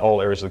begin in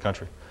all areas of the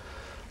country.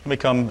 Let me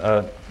come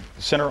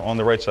center on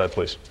the right side,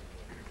 please.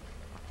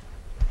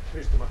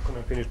 Mr.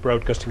 Makkonen, Finnish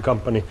Broadcasting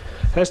Company.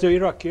 Has the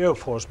Iraqi Air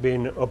Force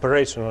been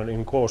operational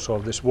in course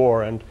of this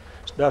war, and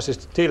does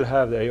it still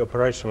have the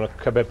operational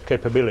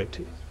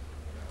capability?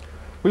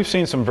 We've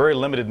seen some very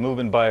limited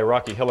movement by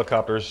Iraqi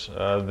helicopters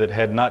that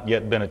had not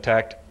yet been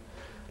attacked.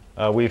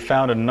 We've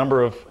found a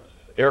number of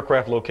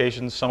aircraft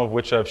locations, some of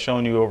which I've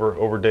shown you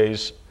over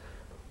days.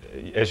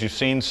 As you've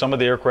seen, some of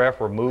the aircraft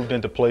were moved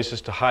into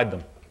places to hide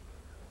them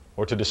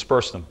or to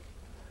disperse them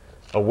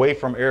away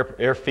from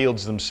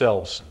airfields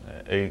themselves.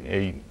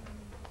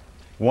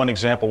 One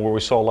example where we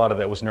saw a lot of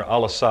that was near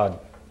Al-Assad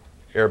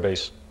Air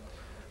Base.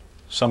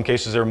 Some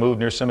cases they're moved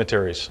near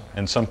cemeteries.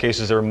 In some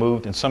cases they're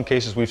moved. In some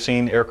cases we've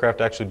seen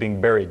aircraft actually being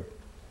buried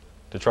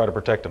to try to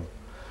protect them.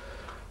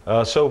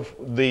 So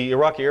the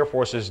Iraqi Air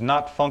Force is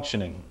not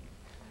functioning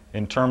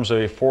in terms of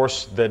a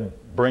force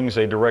that brings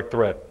a direct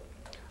threat.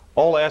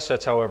 All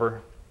assets,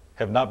 however,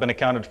 have not been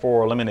accounted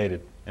for or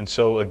eliminated. And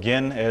so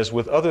again, as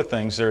with other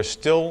things, there's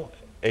still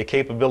a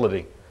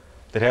capability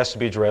that has to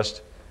be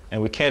addressed,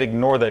 and we can't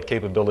ignore that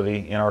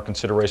capability in our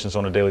considerations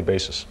on a daily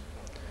basis.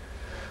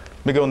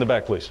 Let me go in the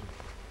back, please.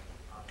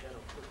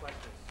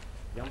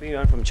 Yang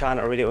Bingyuan from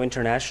China Radio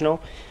International.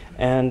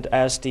 And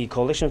as the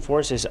coalition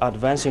force is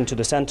advancing to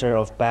the center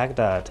of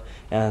Baghdad,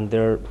 and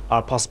there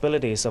are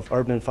possibilities of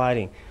urban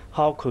fighting,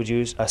 how could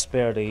you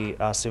spare the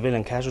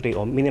civilian casualty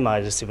or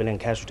minimize the civilian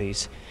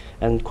casualties?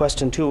 And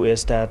question two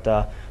is that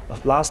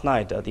last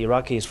night the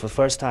Iraqis for the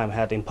first time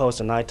had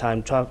imposed a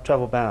nighttime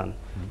travel ban.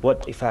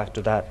 What effect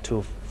did that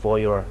do for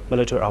your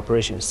military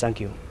operations? Thank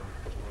you.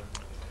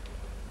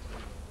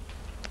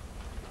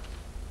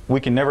 We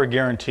can never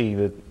guarantee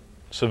that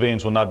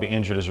civilians will not be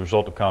injured as a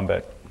result of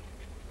combat.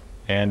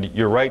 And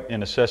you're right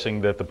in assessing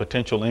that the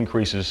potential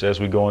increases as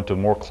we go into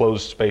more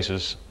closed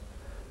spaces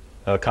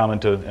common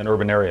to an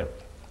urban area.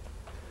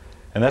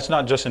 And that's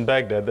not just in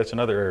Baghdad, that's in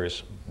other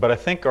areas. But I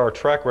think our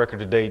track record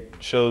to date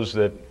shows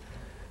that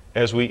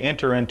as we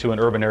enter into an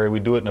urban area, we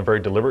do it in a very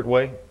deliberate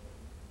way.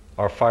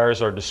 Our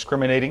fires are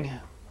discriminating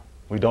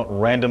We don't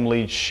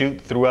randomly shoot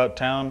throughout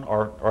town.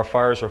 Our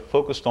fires are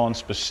focused on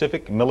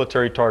specific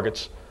military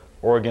targets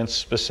or against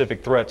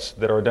specific threats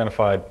that are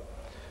identified,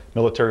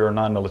 military or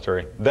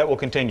non-military. That will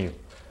continue.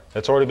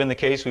 That's already been the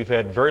case. We've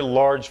had very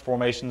large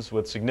formations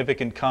with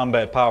significant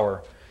combat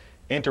power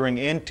entering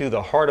into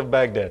the heart of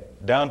Baghdad,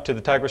 down to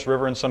the Tigris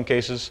River in some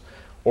cases,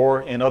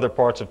 or in other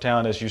parts of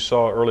town, as you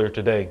saw earlier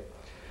today.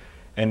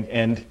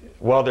 And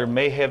while there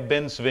may have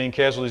been civilian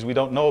casualties we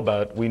don't know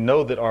about, we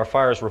know that our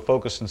fires were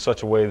focused in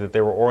such a way that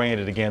they were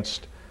oriented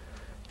against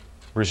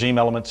regime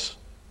elements,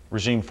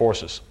 regime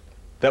forces.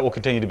 That will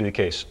continue to be the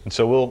case. And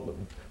so we'll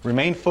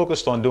remain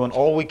focused on doing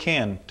all we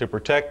can to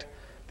protect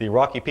the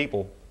Iraqi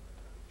people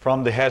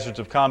from the hazards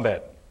of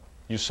combat.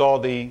 You saw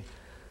the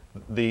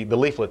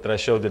leaflet that I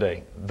showed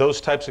today.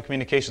 Those types of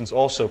communications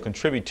also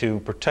contribute to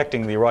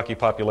protecting the Iraqi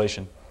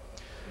population.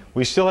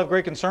 We still have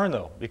great concern,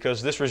 though,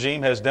 because this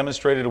regime has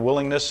demonstrated a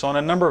willingness on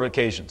a number of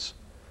occasions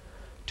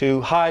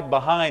to hide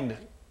behind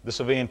the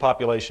civilian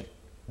population,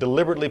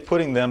 deliberately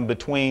putting them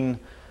between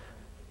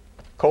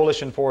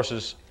coalition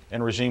forces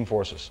and regime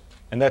forces.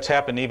 And that's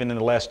happened even in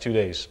the last 2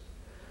 days.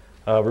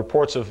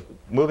 Reports of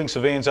moving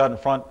civilians out in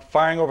front,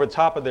 firing over the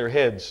top of their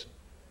heads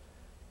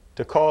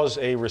to cause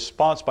a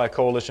response by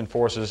coalition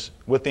forces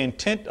with the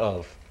intent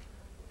of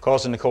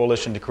causing the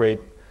coalition to create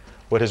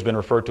what has been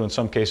referred to in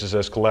some cases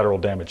as collateral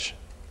damage.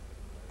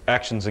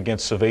 Actions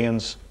against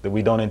civilians that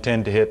we don't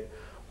intend to hit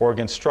or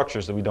against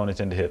structures that we don't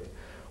intend to hit.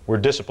 We're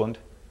disciplined,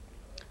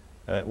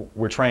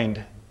 we're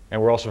trained, and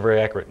we're also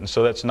very accurate. And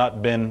so that's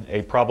not been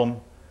a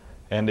problem,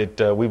 and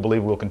we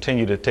believe we'll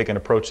continue to take an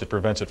approach that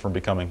prevents it from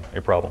becoming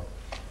a problem.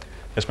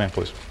 Yes, ma'am,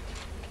 please.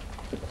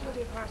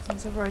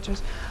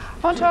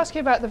 I want to ask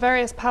you about the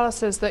various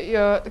palaces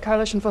that the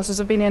coalition forces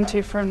have been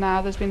into from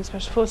now. There's been the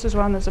Special Forces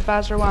one, there's a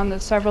Basrah one,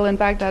 there's several in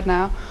Baghdad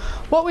now.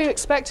 What were you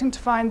expecting to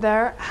find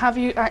there? Have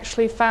you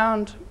actually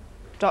found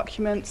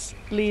documents,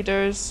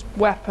 leaders,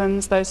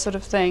 weapons, those sort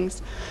of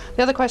things?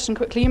 The other question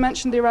quickly, you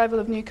mentioned the arrival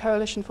of new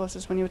coalition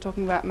forces when you were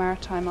talking about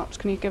maritime ops.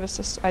 Can you give us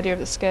this idea of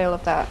the scale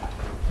of that?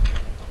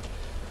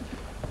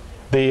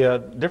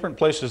 The different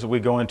places that we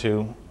go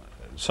into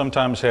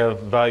sometimes have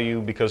value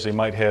because they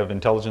might have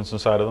intelligence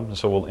inside of them, and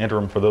so we'll enter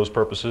them for those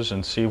purposes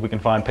and see if we can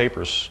find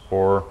papers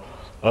or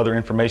other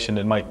information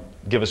that might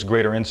give us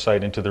greater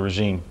insight into the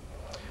regime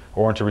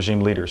or into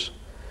regime leaders.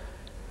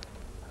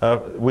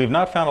 We've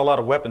not found a lot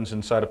of weapons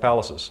inside of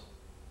palaces.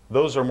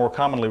 Those are more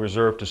commonly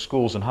reserved to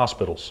schools and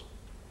hospitals,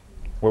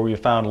 where we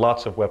have found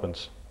lots of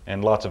weapons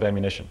and lots of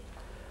ammunition.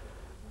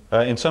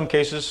 In some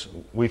cases,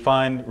 we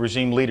find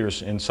regime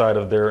leaders inside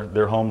of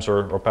their homes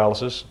or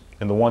palaces.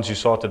 In the ones you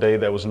saw today,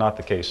 that was not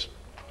the case.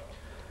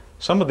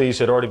 Some of these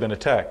had already been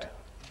attacked.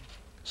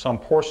 Some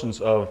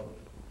portions of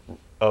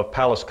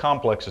palace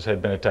complexes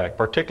had been attacked,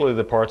 particularly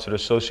the parts that are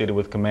associated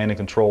with command and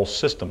control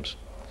systems.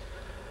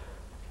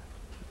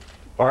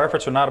 Our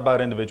efforts are not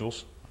about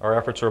individuals. Our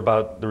efforts are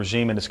about the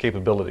regime and its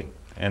capability.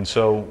 And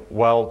so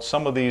while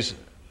some of these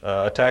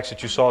attacks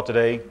that you saw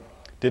today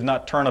did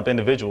not turn up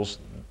individuals,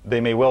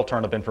 they may well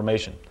turn up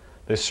information.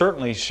 They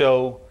certainly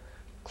show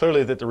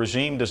clearly that the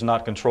regime does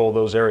not control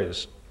those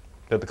areas,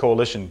 that the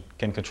coalition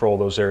can control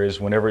those areas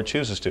whenever it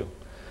chooses to.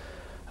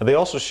 And they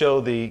also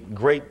show the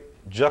great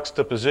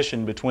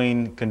juxtaposition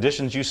between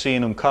conditions you see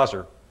in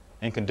Qasr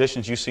and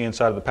conditions you see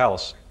inside of the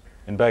palace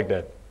in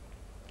Baghdad.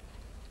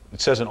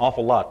 It says an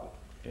awful lot,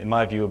 in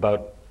my view,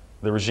 about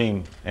the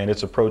regime and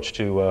its approach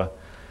to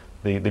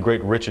the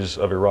great riches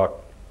of Iraq.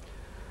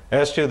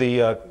 As to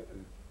the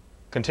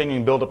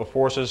continuing buildup of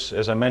forces,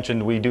 as I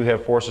mentioned, we do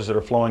have forces that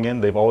are flowing in.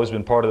 They've always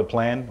been part of the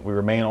plan. We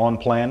remain on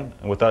plan,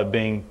 and without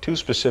being too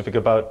specific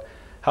about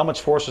how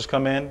much forces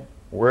come in,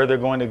 where they're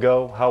going to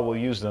go, how we'll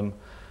use them,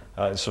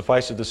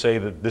 suffice it to say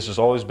that this has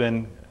always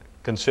been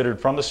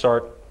considered from the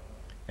start,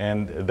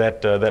 and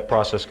that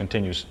process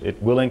continues.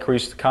 It will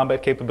increase the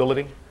combat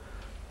capability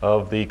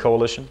of the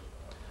coalition.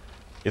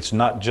 It's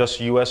not just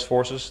U.S.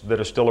 forces that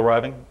are still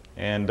arriving,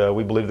 and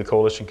we believe the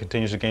coalition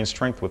continues to gain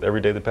strength with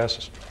every day that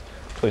passes.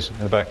 Please, in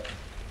the back.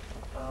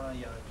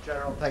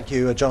 General, thank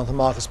you. Jonathan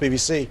Marcus,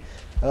 BBC.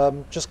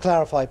 Just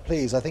clarify,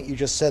 please. I think you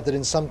just said that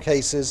in some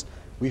cases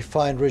we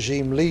find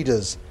regime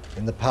leaders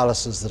in the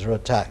palaces that are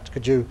attacked.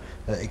 Could you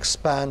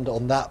expand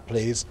on that,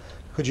 please?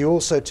 Could you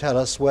also tell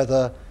us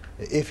whether,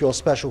 if your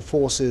special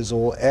forces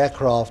or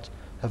aircraft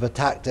have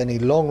attacked any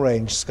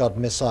long-range Scud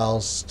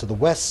missiles to the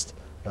west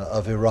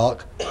of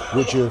Iraq,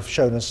 would you have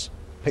shown us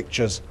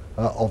pictures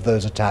of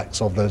those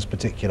attacks, of those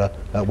particular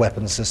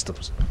weapon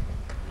systems?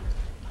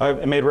 I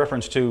made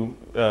reference to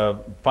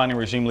finding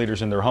regime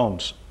leaders in their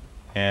homes,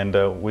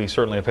 and we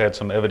certainly have had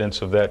some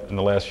evidence of that in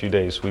the last few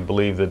days. We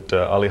believe that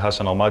Ali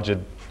Hassan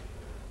al-Majid,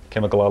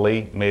 Chemical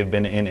Ali, may have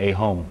been in a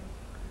home.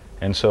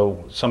 And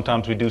so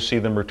sometimes we do see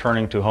them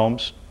returning to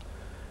homes,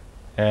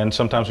 and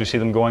sometimes we see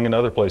them going into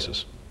other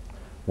places.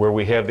 Where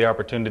we have the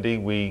opportunity,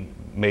 we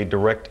may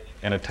direct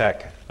an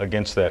attack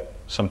against that.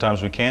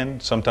 Sometimes we can,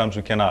 sometimes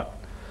we cannot,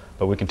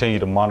 but we continue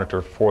to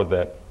monitor for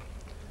that.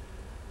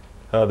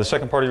 The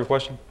second part of your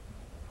question?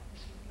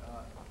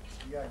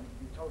 Yeah,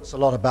 you told It's a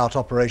lot about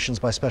operations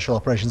by Special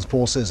Operations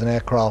Forces and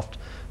aircraft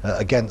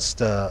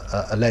against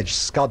alleged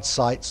Scud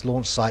sites,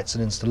 launch sites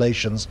and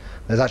installations.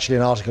 There's actually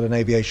an article in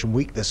Aviation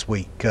Week this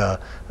week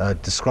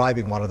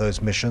describing one of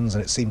those missions,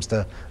 and it seems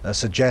to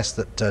suggest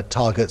that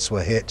targets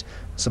were hit.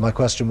 So my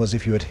question was,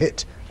 if you had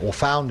hit, or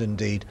found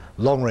indeed,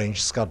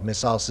 long-range Scud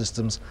missile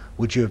systems,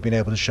 would you have been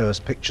able to show us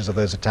pictures of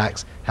those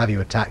attacks? Have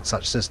you attacked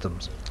such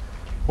systems?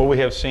 What we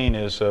have seen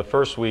is,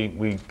 first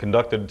we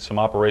conducted some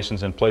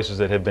operations in places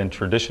that have been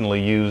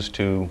traditionally used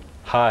to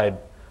hide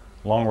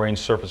long-range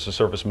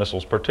surface-to-surface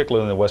missiles,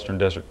 particularly in the Western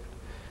Desert,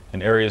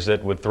 in areas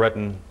that would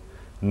threaten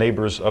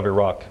neighbors of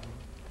Iraq.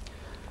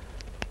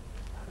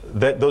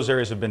 Those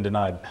areas have been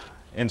denied.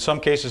 In some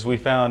cases we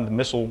found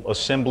missile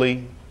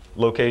assembly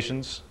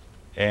locations,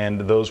 and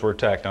those were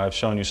attacked. Now, I've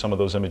shown you some of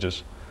those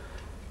images.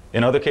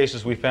 In other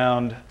cases we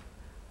found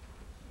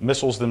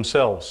missiles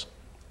themselves.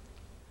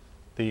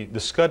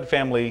 The Scud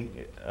family,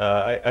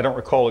 I don't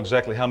recall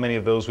exactly how many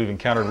of those we've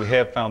encountered. We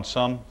have found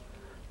some.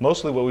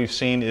 Mostly what we've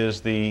seen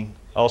is the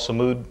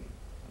Al-Samud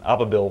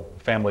Ababil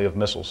family of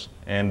missiles,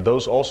 and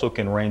those also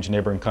can range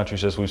neighboring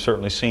countries, as we've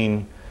certainly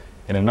seen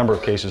in a number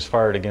of cases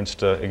fired against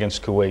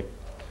Kuwait.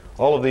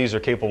 All of these are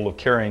capable of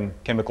carrying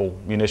chemical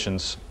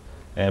munitions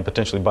and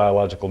potentially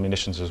biological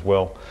munitions as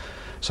well.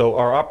 So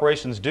our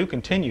operations do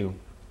continue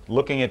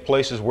looking at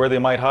places where they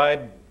might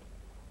hide,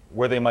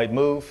 where they might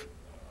move,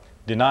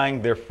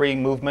 denying their free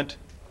movement.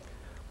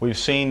 We've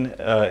seen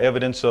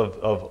evidence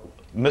of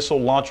missile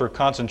launcher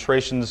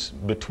concentrations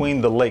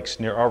between the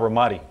lakes near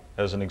Al-Ramadi,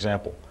 as an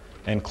example,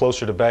 and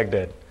closer to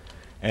Baghdad.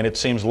 And it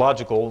seems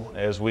logical,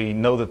 as we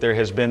know that there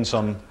has been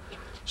some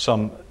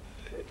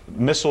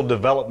missile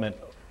development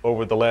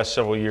over the last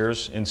several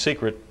years in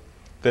secret,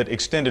 that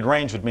extended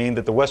range would mean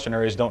that the western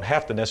areas don't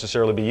have to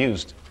necessarily be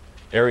used.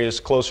 Areas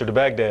closer to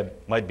Baghdad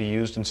might be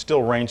used and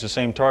still range the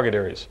same target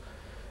areas.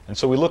 And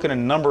so we look at a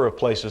number of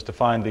places to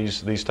find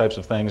these types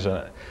of things.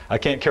 I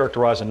can't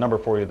characterize a number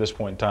for you at this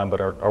point in time,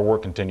 but our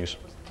work continues.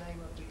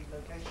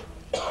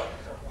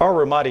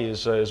 Al-Ramadi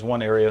is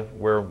one area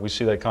where we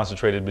see that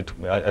concentrated,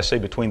 I say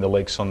between the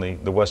lakes on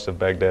the west of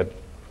Baghdad.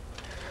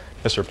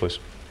 Yes, sir, please.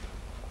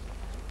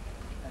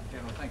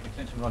 General, thank you.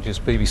 Clinton Rogers,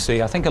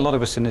 BBC. I think a lot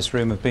of us in this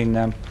room have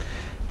been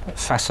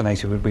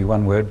fascinated, would be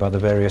one word, by the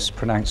various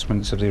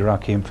pronouncements of the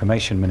Iraqi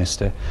information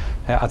minister.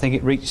 I think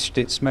it reached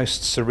its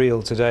most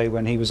surreal today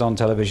when he was on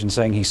television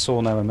saying he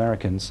saw no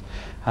Americans,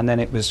 and then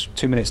it was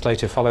 2 minutes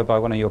later followed by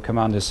one of your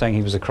commanders saying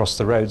he was across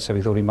the road, so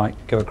he thought he might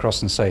go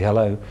across and say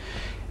hello.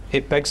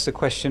 It begs the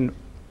question,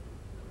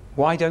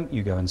 why don't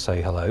you go and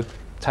say hello,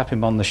 tap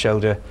him on the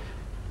shoulder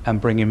and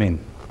bring him in?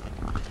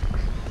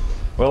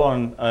 Well,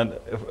 on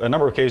a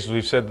number of cases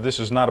we've said that this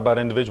is not about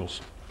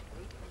individuals.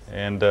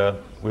 And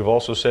we've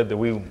also said that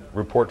we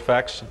report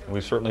facts.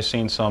 We've certainly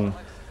seen some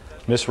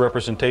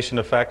misrepresentation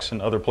of facts in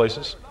other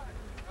places,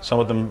 some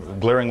of them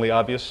glaringly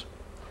obvious.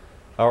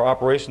 Our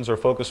operations are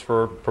focused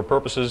for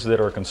purposes that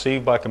are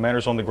conceived by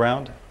commanders on the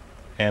ground,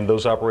 and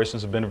those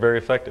operations have been very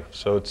effective.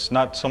 So it's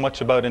not so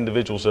much about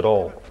individuals at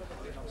all.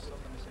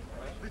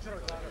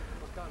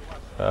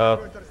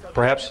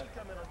 Perhaps,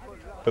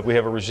 but we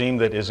have a regime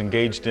that is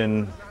engaged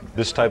in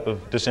this type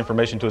of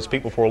disinformation to its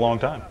people for a long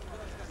time.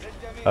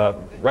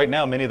 Right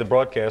now, many of the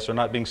broadcasts are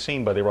not being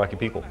seen by the Iraqi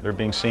people. They're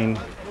being seen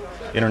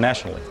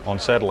internationally on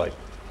satellite.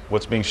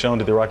 What's being shown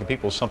to the Iraqi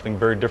people is something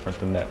very different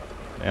than that.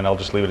 And I'll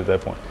just leave it at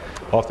that point.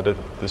 Off to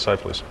this side,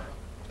 please.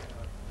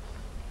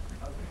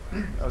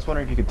 I was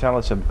wondering if you could tell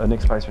us,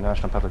 Nick Spicer,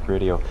 National Public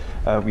Radio,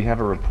 we have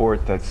a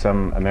report that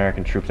some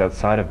American troops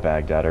outside of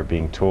Baghdad are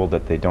being told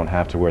that they don't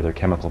have to wear their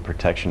chemical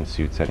protection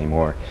suits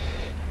anymore.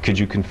 Could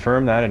you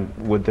confirm that, and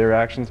would their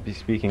actions be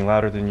speaking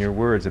louder than your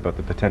words about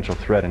the potential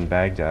threat in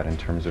Baghdad in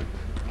terms of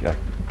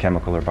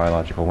chemical or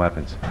biological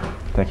weapons?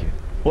 Thank you.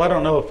 Well, I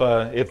don't know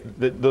if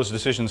those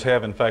decisions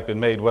have in fact been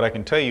made. What I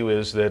can tell you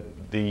is that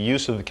the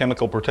use of the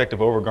chemical protective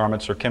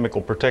overgarments or chemical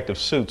protective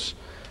suits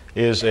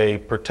is a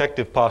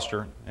protective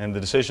posture, and the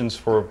decisions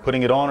for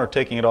putting it on or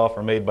taking it off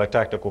are made by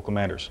tactical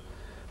commanders.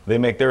 They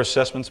make their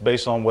assessments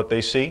based on what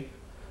they see,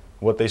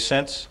 what they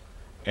sense,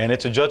 and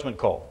it's a judgment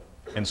call.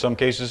 In some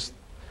cases,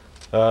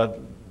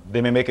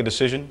 they may make a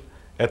decision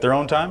at their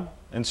own time.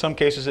 In some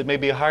cases, it may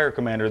be a higher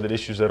commander that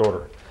issues that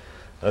order.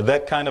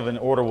 That kind of an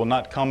order will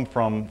not come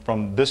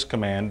from this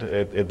command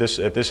at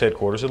this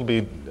headquarters. It'll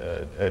be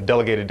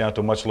delegated down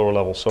to a much lower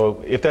level.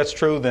 So if that's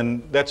true,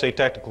 then that's a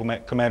tactical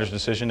commander's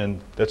decision,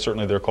 and that's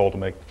certainly their call to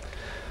make.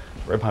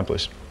 Right behind,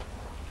 please.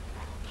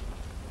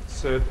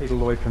 Sir, Peter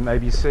Lloyd from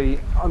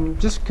ABC. I'm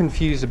just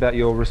confused about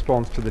your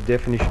response to the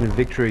definition of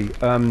victory.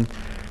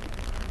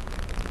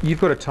 You've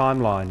got a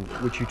timeline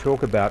which you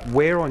talk about.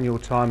 Where on your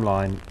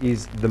timeline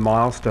is the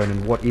milestone,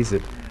 and what is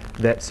it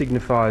that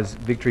signifies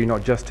victory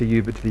not just to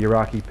you but to the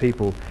Iraqi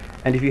people?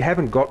 And if you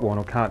haven't got one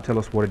or can't tell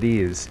us what it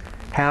is,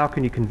 how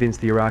can you convince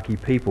the Iraqi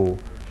people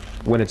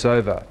when it's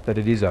over that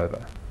it is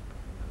over?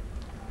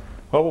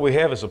 Well, what we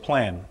have is a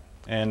plan,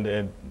 and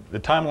the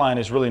timeline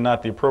is really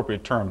not the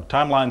appropriate term.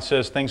 Timeline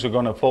says things are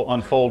going to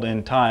unfold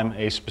in time,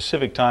 a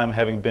specific time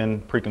having been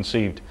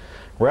preconceived.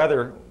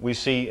 Rather, we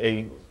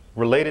see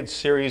related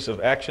series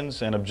of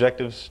actions and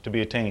objectives to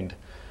be attained,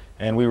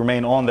 and we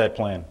remain on that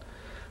plan.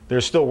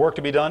 There's still work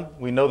to be done.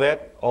 We know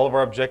that. All of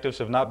our objectives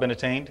have not been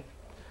attained.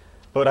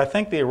 But I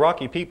think the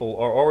Iraqi people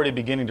are already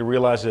beginning to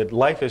realize that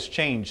life has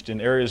changed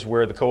in areas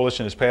where the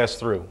coalition has passed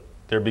through.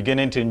 They're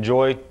beginning to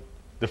enjoy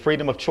the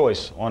freedom of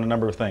choice on a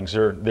number of things.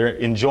 They're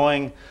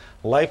enjoying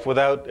life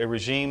without a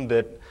regime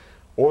that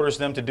orders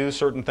them to do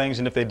certain things,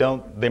 and if they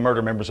don't, they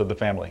murder members of the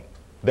family.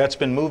 That's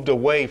been moved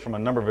away from a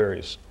number of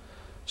areas.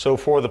 So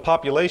for the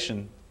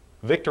population,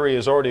 victory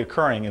is already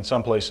occurring in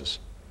some places.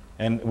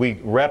 And we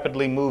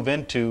rapidly move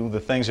into the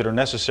things that are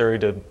necessary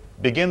to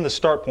begin the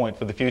start point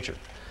for the future.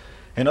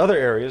 In other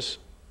areas,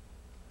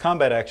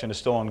 combat action is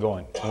still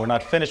ongoing. And we're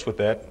not finished with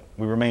that.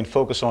 We remain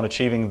focused on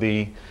achieving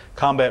the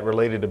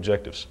combat-related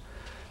objectives.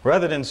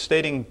 Rather than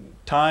stating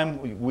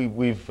time,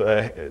 we've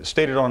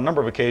stated on a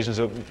number of occasions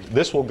that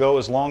this will go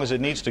as long as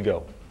it needs to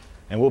go.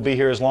 And we'll be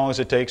here as long as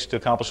it takes to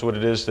accomplish what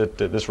it is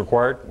that's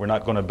required. We're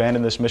not going to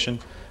abandon this mission.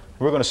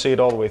 We're going to see it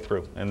all the way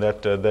through, and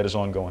that is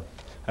ongoing.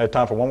 I have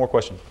time for one more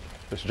question.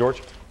 Mr.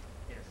 George?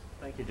 Yes,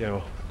 thank you,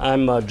 General.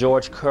 I'm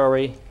George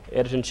Curry,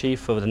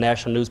 Editor-in-Chief of the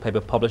National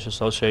Newspaper Publishers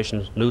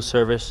Association News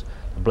Service,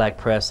 the Black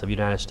Press of the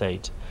United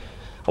States.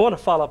 I want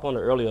to follow up on the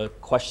earlier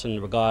question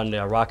regarding the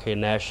Iraqi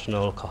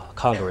National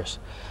Congress.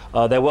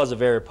 There was a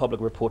very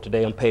public report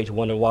today on page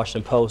 1 of the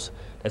Washington Post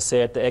that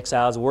said the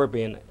exiles were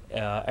being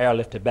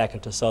airlifted back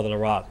into southern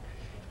Iraq.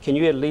 Can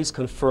you at least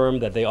confirm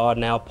that they are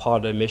now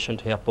part of the mission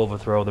to help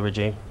overthrow the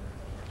regime?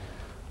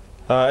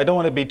 I don't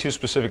want to be too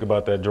specific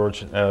about that,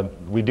 George.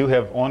 We do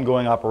have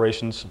ongoing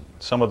operations.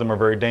 Some of them are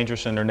very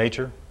dangerous in their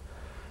nature.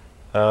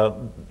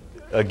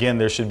 Again,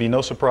 there should be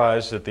no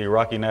surprise that the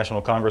Iraqi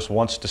National Congress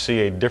wants to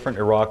see a different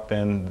Iraq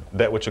than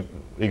that which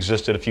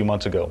existed a few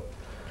months ago.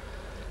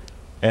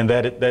 And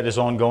that is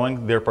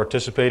ongoing. They're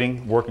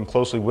participating, working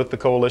closely with the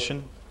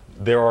coalition.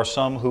 There are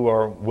some who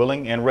are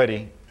willing and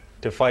ready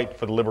to fight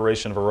for the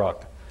liberation of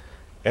Iraq.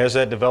 As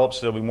that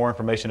develops, there'll be more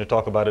information to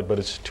talk about it, but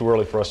it's too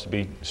early for us to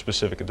be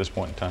specific at this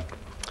point in time.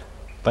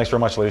 Thanks very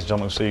much, ladies and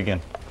gentlemen. We'll see you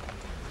again.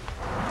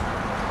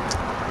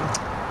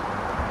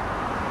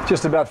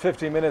 Just about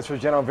 50 minutes for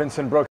General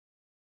Vincent Brooks.